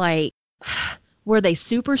they, like... Were they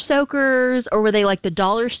super soakers, or were they like the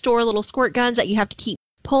dollar store little squirt guns that you have to keep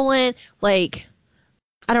pulling? Like,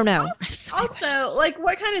 I don't know. Also, like,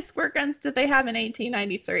 what kind of squirt guns did they have in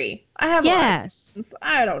 1893? Yes.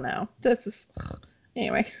 I don't know. This is...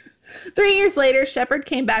 Anyway. 3 years later, Shepard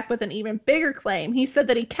came back with an even bigger claim. He said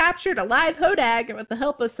that he captured a live hodag with the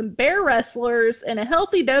help of some bear wrestlers and a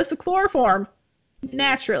healthy dose of chloroform.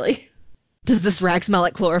 Naturally. Does this rag smell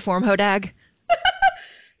like chloroform, hodag?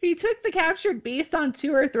 He took the captured beast on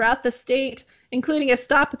tour throughout the state, including a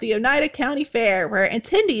stop at the Oneida County Fair, where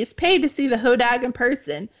attendees paid to see the hodag in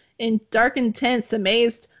person. In darkened tents,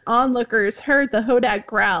 amazed onlookers heard the hodag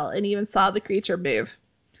growl and even saw the creature move.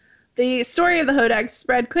 The story of the hodag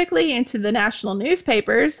spread quickly into the national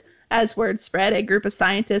newspapers. As word spread, a group of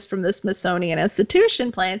scientists from the Smithsonian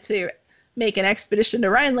Institution planned to make an expedition to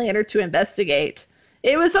Rhinelander to investigate.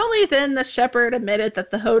 It was only then that Shepard admitted that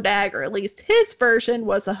the hodag, or at least his version,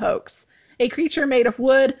 was a hoax. A creature made of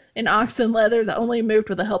wood and oxen leather that only moved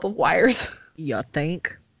with the help of wires. You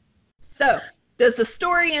think? So, Does the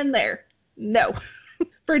story end there? No.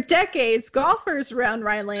 For decades, golfers around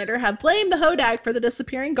Rhinelander have blamed the Hodag for the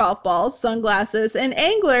disappearing golf balls, sunglasses, and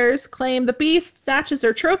anglers claim the beast snatches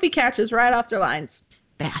their trophy catches right off their lines.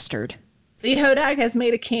 Bastard. The Hodag has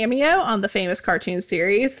made a cameo on the famous cartoon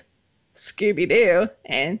series Scooby-Doo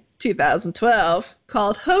in 2012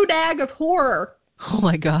 called Hodag of Horror. Oh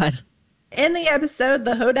my god. In the episode,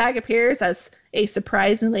 the Hodag appears as a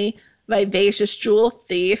surprisingly vivacious jewel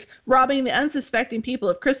thief, robbing the unsuspecting people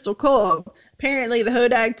of Crystal Cove. Apparently, the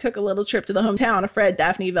Hodag took a little trip to the hometown of Fred,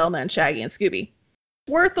 Daphne, Velma, and Shaggy and Scooby.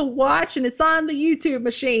 Worth a watch, and it's on the YouTube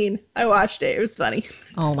machine. I watched it. It was funny.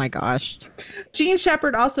 Oh my gosh. Jean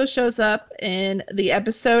Shepherd also shows up in the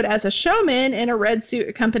episode as a showman in a red suit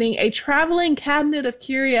accompanying a traveling cabinet of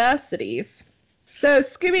curiosities. So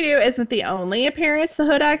Scooby-Doo isn't the only appearance the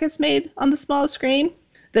Hodag has made on the small screen.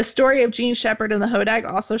 The story of Jean Shepherd and the Hodag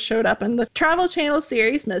also showed up in the Travel Channel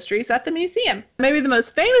series Mysteries at the Museum. Maybe the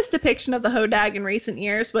most famous depiction of the Hodag in recent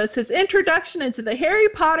years was his introduction into the Harry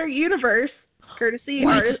Potter universe, courtesy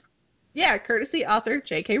author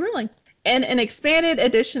J.K. Rowling. In an expanded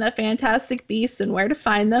edition of Fantastic Beasts and Where to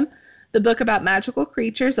Find Them, the book about magical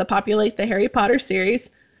creatures that populate the Harry Potter series,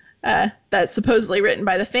 that's supposedly written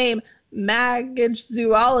by the famed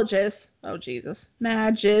Magizoologist, there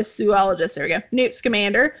we go, Newt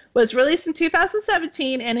Scamander, was released in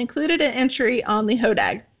 2017 and included an entry on the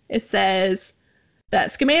Hodag. It says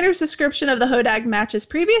that Scamander's description of the Hodag matches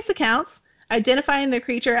previous accounts, identifying the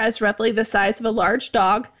creature as roughly the size of a large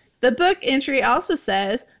dog. The book entry also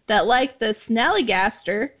says that, like the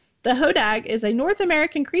Snallygaster, the Hodag is a North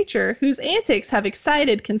American creature whose antics have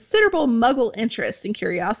excited considerable Muggle interest and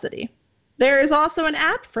curiosity. There is also an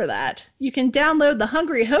app for that. You can download the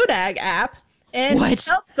Hungry Hodag app and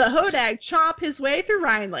help the Hodag chomp his way through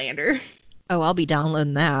Rhinelander. Oh, I'll be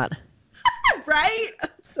downloading that. Right? I'm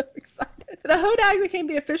so excited. The Hodag became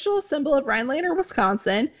the official symbol of Rhinelander,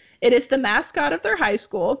 Wisconsin. It is the mascot of their high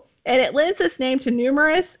school, and it lends its name to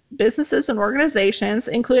numerous businesses and organizations,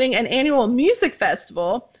 including an annual music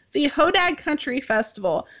festival, the Hodag Country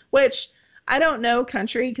Festival, which I don't know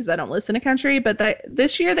country because I don't listen to country, but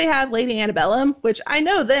this year they have Lady Antebellum, which I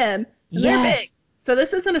know them. And they're big. So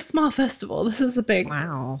this isn't a small festival. This is a big,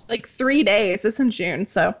 3 days. It's in June.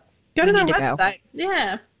 So go to their website.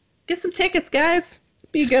 Yeah. Get some tickets, guys.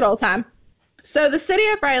 Be a good old time. So the City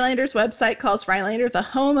of Rhinelander's website calls Rhinelander the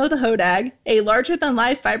home of the Hodag. A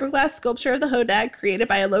larger-than-life fiberglass sculpture of the Hodag created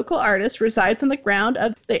by a local artist resides on the ground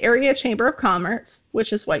of the area Chamber of Commerce,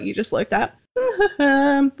 which is what you just looked at.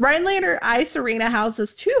 Rhinelander Ice Arena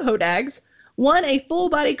houses 2 Hodags, one a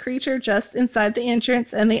full-body creature just inside the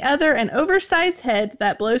entrance, and the other an oversized head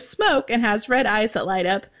that blows smoke and has red eyes that light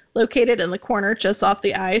up, located in the corner just off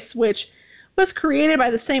the ice, which was created by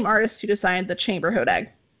the same artist who designed the Chamber Hodag.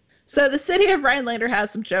 So the City of Rhinelander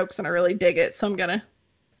has some jokes, and I really dig it, so I'm going to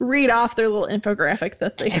read off their little infographic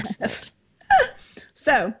that they have.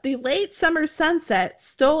 So, the late summer sunset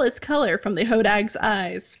stole its color from the Hodag's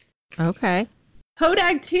eyes. Okay.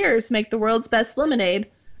 Hodag tears make the world's best lemonade.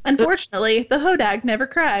 Unfortunately, the Hodag never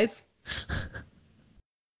cries.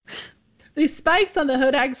 The spikes on the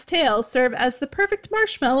Hodag's tail serve as the perfect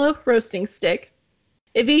marshmallow roasting stick.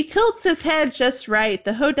 If he tilts his head just right,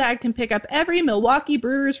 the Hodag can pick up every Milwaukee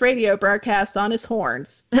Brewers radio broadcast on his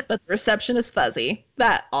horns, but the reception is fuzzy.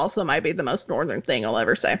 That also might be the most northern thing I'll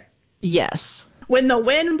ever say. Yes. When the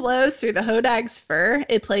wind blows through the Hodag's fur,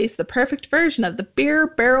 it plays the perfect version of the beer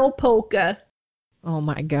barrel polka. Oh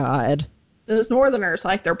my god. Those northerners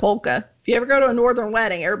like their polka. If you ever go to a northern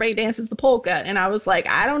wedding, everybody dances the polka. And I was like,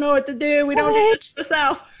 I don't know what to do. We don't do this in the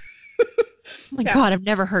South. Oh my god, I've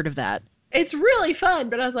never heard of that. It's really fun,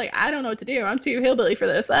 but I was like, I don't know what to do. I'm too hillbilly for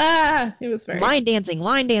this. It was very... Line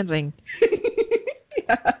dancing.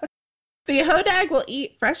 Yeah. The Hodag will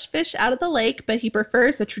eat fresh fish out of the lake, but he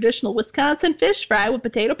prefers a traditional Wisconsin fish fry with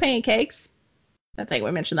potato pancakes. I think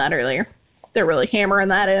we mentioned that earlier. They're really hammering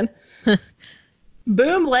that in.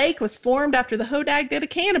 Boom Lake was formed after the Hodag did a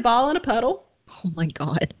cannonball in a puddle. Oh my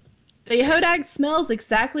god. The Hodag smells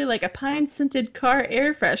exactly like a pine-scented car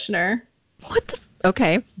air freshener. What the...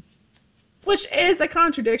 Okay. Which is a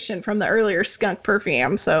contradiction from the earlier skunk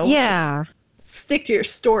perfume, so... Yeah. Stick to your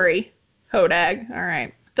story, Hodag. All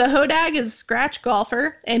right. The Hodag is a scratch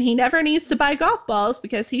golfer, and he never needs to buy golf balls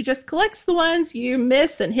because he just collects the ones you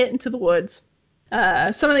miss and hit into the woods.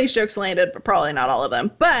 Some of these jokes landed, but probably not all of them.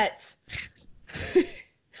 But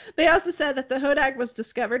they also said that the Hodag was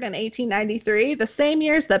discovered in 1893, the same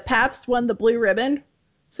year as that Pabst won the Blue Ribbon.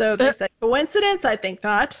 So they said, coincidence? I think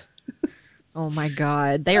not. Oh my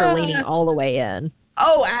god. They are leaning all the way in.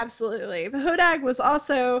 Oh, absolutely. The Hodag was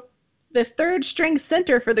also the third string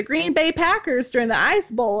center for the Green Bay Packers during the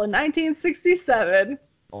Ice Bowl in 1967.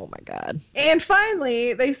 Oh my God. And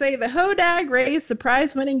finally, they say the Hodag raised the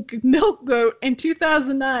prize-winning milk goat in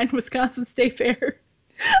 2009 Wisconsin State Fair.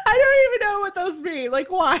 I don't even know what those mean. Like,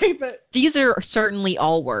 why? But These are certainly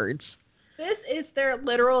all words. this is their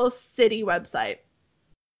literal city website.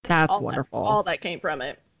 That's All wonderful. all that came from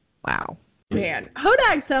it. Wow. Man,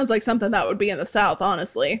 Hodag sounds like something that would be in the South,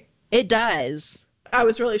 honestly. It does. I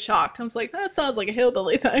was really shocked. I was like, that sounds like a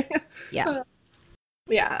hillbilly thing. Yeah.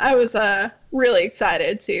 Yeah, I was really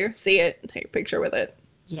excited to see it and take a picture with it.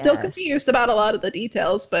 Still Yes. confused about a lot of the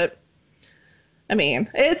details, but I mean,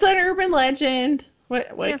 it's an urban legend.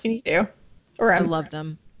 What Yeah. can you do? Or I love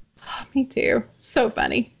them. me too. So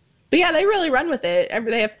funny. But yeah, they really run with it.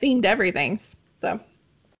 They have themed everything. So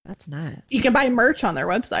That's nice. you can buy merch on their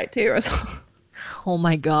website too. Oh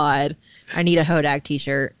my God. I need a Hodag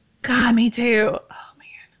t-shirt. God, me too. Oh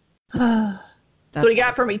man. That's what you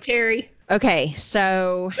got for me, Terry. Okay,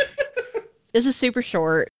 so this is super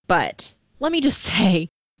short, but let me just say,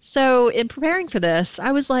 so in preparing for this,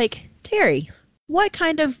 I was like, Terry, what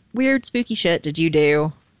kind of weird spooky shit did you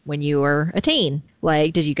do when you were a teen?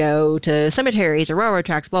 Like, did you go to cemeteries or railroad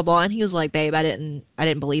tracks, blah blah? And he was like, babe, I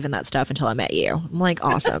didn't believe in that stuff until I met you. I'm like,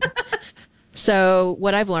 awesome. So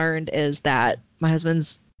what I've learned is that my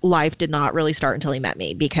husband's life did not really start until he met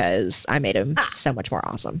me because I made him so much more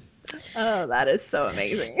awesome. Oh, that is so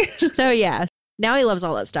amazing. So yeah, now he loves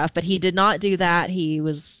all that stuff, but he did not do that. He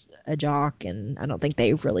was a jock, and I don't think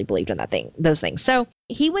they really believed in those things. So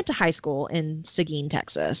he went to high school in Seguin,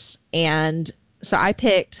 Texas, and so I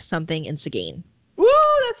picked something in Seguin. Woo,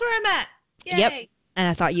 that's where I'm at. Yay. Yep. And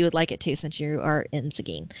I thought you would like it too, since you are in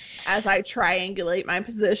Seguin. As I triangulate my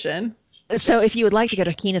position. So if you would like to go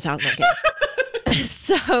to Keena's house, okay.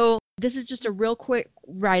 So this is just a real quick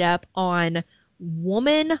write-up on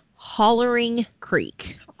Woman Hollering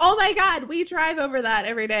Creek. Oh my God, we drive over that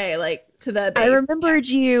every day, like to the base. I remembered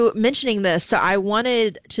you mentioning this, so I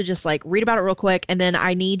wanted to just like read about it real quick, and then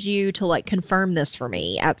I need you to like confirm this for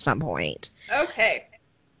me at some point. Okay.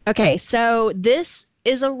 Okay, so this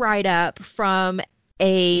is a write-up from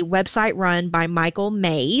a website run by Michael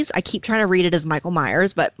Mays. I keep trying to read it as Michael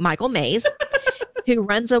Myers, but Michael Mays, who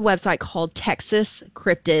runs a website called Texas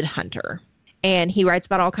Cryptid Hunter. And he writes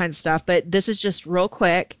about all kinds of stuff, but this is just real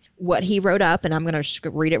quick what he wrote up, and I'm going to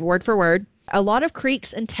read it word for word. A lot of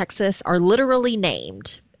creeks in Texas are literally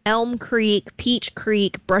named. Elm Creek, Peach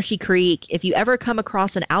Creek, Brushy Creek. If you ever come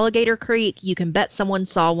across an alligator creek, you can bet someone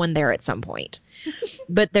saw one there at some point.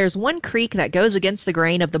 But there's one creek that goes against the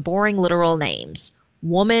grain of the boring literal names.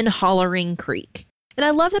 Woman Hollering Creek. And I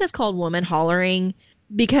love that it's called Woman Hollering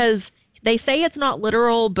because they say it's not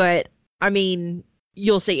literal, but I mean,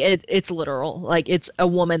 you'll see it's literal. Like, it's a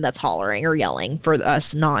woman that's hollering or yelling for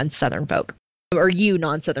us non-Southern folk. Or you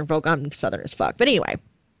non-Southern folk. I'm Southern as fuck. But anyway.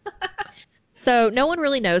 So no one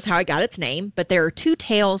really knows how it got its name, but there are two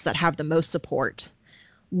tales that have the most support.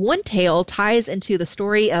 One tale ties into the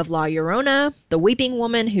story of La Llorona, the weeping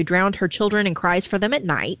woman who drowned her children and cries for them at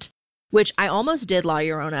night, which I almost did La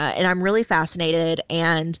Llorona, and I'm really fascinated.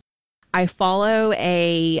 And I follow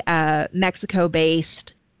a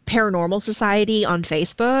Mexico-based paranormal society on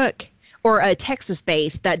Facebook, or a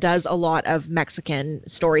Texas-based that does a lot of Mexican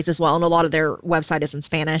stories as well, and a lot of their website is in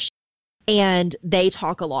Spanish. And they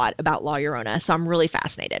talk a lot about La Llorona, so I'm really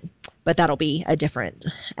fascinated. But that'll be a different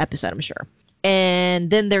episode, I'm sure. And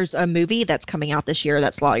then there's a movie that's coming out this year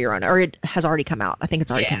that's La Llorona, or it has already come out. I think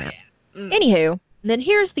it's already come out. Anywho, then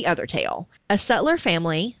here's the other tale. A settler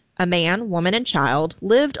family, a man, woman, and child,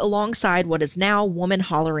 lived alongside what is now Woman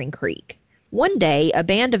Hollering Creek. One day, a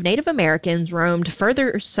band of Native Americans roamed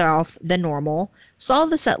further south than normal, saw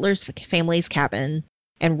the settlers' family's cabin,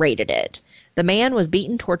 and raided it. The man was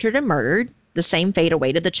beaten, tortured, and murdered. The same fate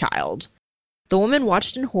awaited the child. The woman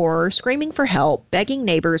watched in horror, screaming for help, begging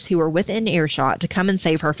neighbors who were within earshot to come and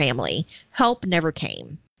save her family. Help never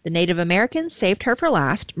came. The Native Americans saved her for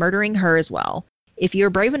last, murdering her as well. If you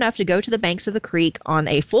are brave enough to go to the banks of the creek on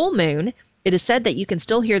a full moon, it is said that you can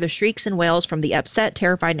still hear the shrieks and wails from the upset,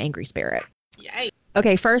 terrified, and angry spirit. Yay.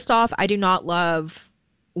 Okay, first off, I do not love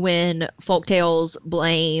when folktales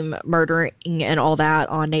blame murdering and all that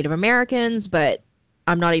on Native Americans, but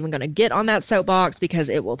I'm not even going to get on that soapbox because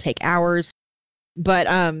it will take hours. But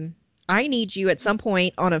I need you at some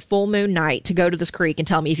point on a full moon night to go to this creek and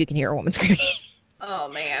tell me if you can hear a woman screaming. Oh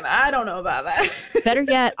man, I don't know about that. Better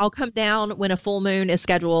yet, I'll come down when a full moon is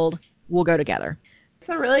scheduled. We'll go together. It's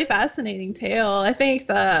a really fascinating tale. I think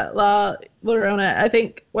the La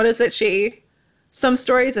Llorona, what is it? Some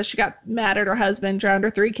stories that she got mad at her husband, drowned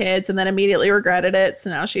her 3 kids, and then immediately regretted it. So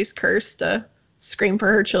now she's cursed to scream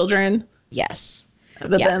for her children. Yes.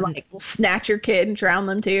 But then, like, will snatch your kid and drown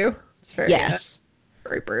them too. It's very,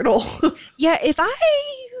 very brutal. Yeah, if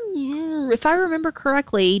I remember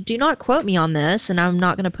correctly, do not quote me on this, and I'm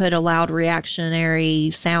not going to put a loud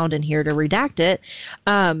reactionary sound in here to redact it.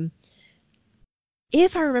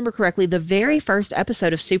 If I remember correctly, the very first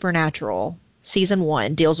episode of Supernatural, season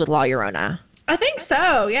 1, deals with La Llorona. I think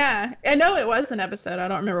so, yeah. I know it was an episode. I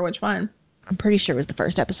don't remember which one. I'm pretty sure it was the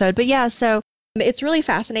first episode. But yeah, so it's really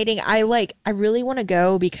fascinating. I really want to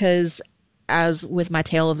go because, as with my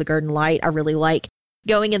Tale of the Garden Light, I really like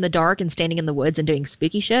going in the dark and standing in the woods and doing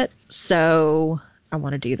spooky shit. So I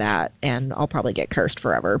want to do that, and I'll probably get cursed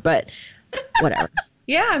forever, but whatever.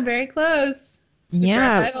 Yeah, I'm very close.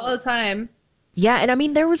 Yeah. Drive by all the time. Yeah, and I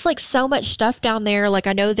mean, there was like so much stuff down there. Like,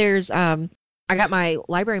 I know there's I got my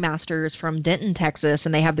library masters from Denton, Texas,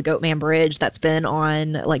 and they have the Goatman Bridge that's been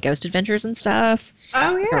on like Ghost Adventures and stuff.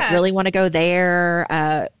 Oh, yeah. I really want to go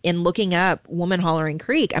there. In looking up Woman Hollering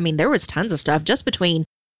Creek, I mean, there was tons of stuff just between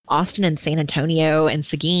Austin and San Antonio and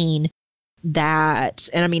Seguin that,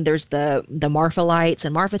 and I mean, there's the Marfa Lights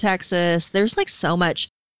in Marfa, Texas. There's like so much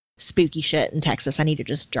spooky shit in Texas. I need to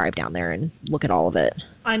just drive down there and look at all of it.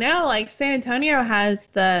 I know, like San Antonio has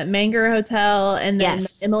the Manger Hotel and then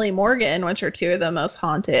Emily Morgan, which are two of the most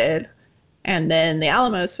haunted. And then the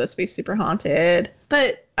Alamo is supposed to be super haunted.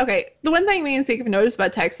 But, okay, the one thing me and Zeke have noticed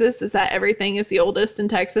about Texas is that everything is the oldest in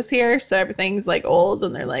Texas here. So everything's like old,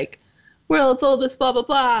 and they're like, well, it's oldest blah, blah,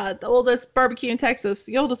 blah. The oldest barbecue in Texas,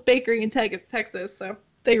 the oldest bakery in Texas. So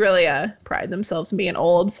they really pride themselves in being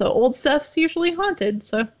old. So old stuff's usually haunted.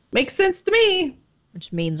 So makes sense to me.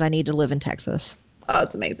 Which means I need to live in Texas. Oh,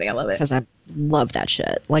 it's amazing. I love it. Because I love that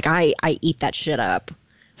shit. Like, I eat that shit up.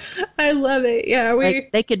 I love it. Yeah,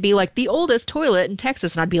 like, they could be like the oldest toilet in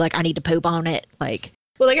Texas, and I'd be like, I need to poop on it. Like,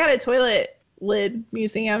 well, they got a toilet lid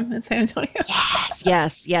museum in San Antonio.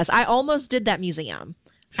 Yes. I almost did that museum.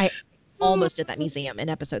 I almost did that museum in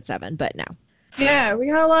episode 7, but no. Yeah, we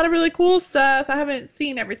got a lot of really cool stuff. I haven't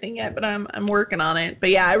seen everything yet, but I'm working on it. But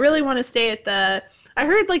yeah, I really want to stay at I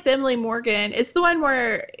heard like the Emily Morgan. It's the one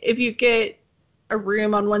where if you get a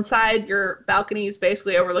room on one side, your balcony is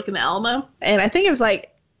basically overlooking the Alamo. And I think it was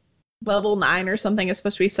like level 9 or something is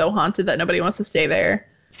supposed to be so haunted that nobody wants to stay there.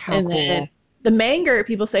 How and cool. Then the Manger,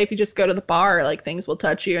 people say if you just go to the bar, like things will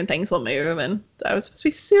touch you and things will move. And that was supposed to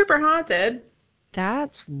be super haunted.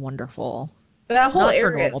 That's wonderful. But that whole Not for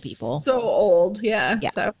area normal is people. so old. Yeah.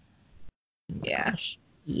 So, yeah. Gosh.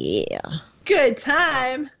 Yeah. Good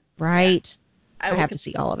time. Right. I have to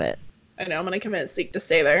see all of it. I know. I'm going to convince Zeke to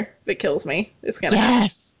stay there. If it kills me, it's going to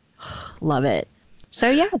Yes. Love it. So,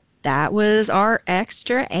 yeah, that was our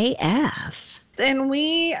Extra AF. And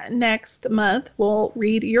we, next month, will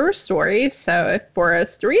read your stories. So, for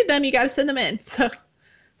us to read them, you got to send them in. So,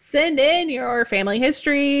 send in your family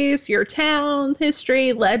histories, your town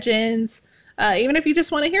history, legends. Even if you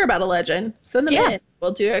just want to hear about a legend, send them in.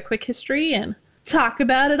 We'll do a quick history and talk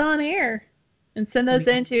about it on air. And send those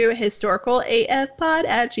into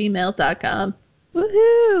historicalafpod@gmail.com.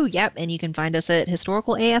 Woohoo! Yep, and you can find us at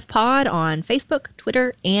Historical AF Pod on Facebook,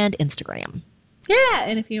 Twitter, and Instagram. Yeah,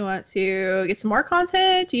 and if you want to get some more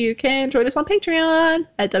content, you can join us on Patreon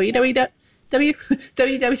at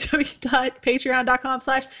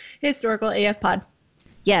www.patreon.com/historicalafpod.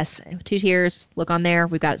 Yes, 2 tiers. Look on there.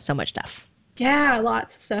 We've got so much stuff. Yeah,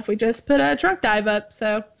 lots of stuff. We just put a drunk dive up,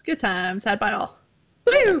 so it's good times. Had by all.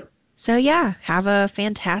 Woo! So, yeah, have a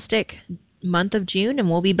fantastic month of June, and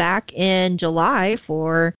we'll be back in July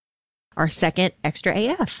for our second Extra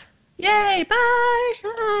AF. Yay, bye!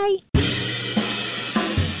 Bye!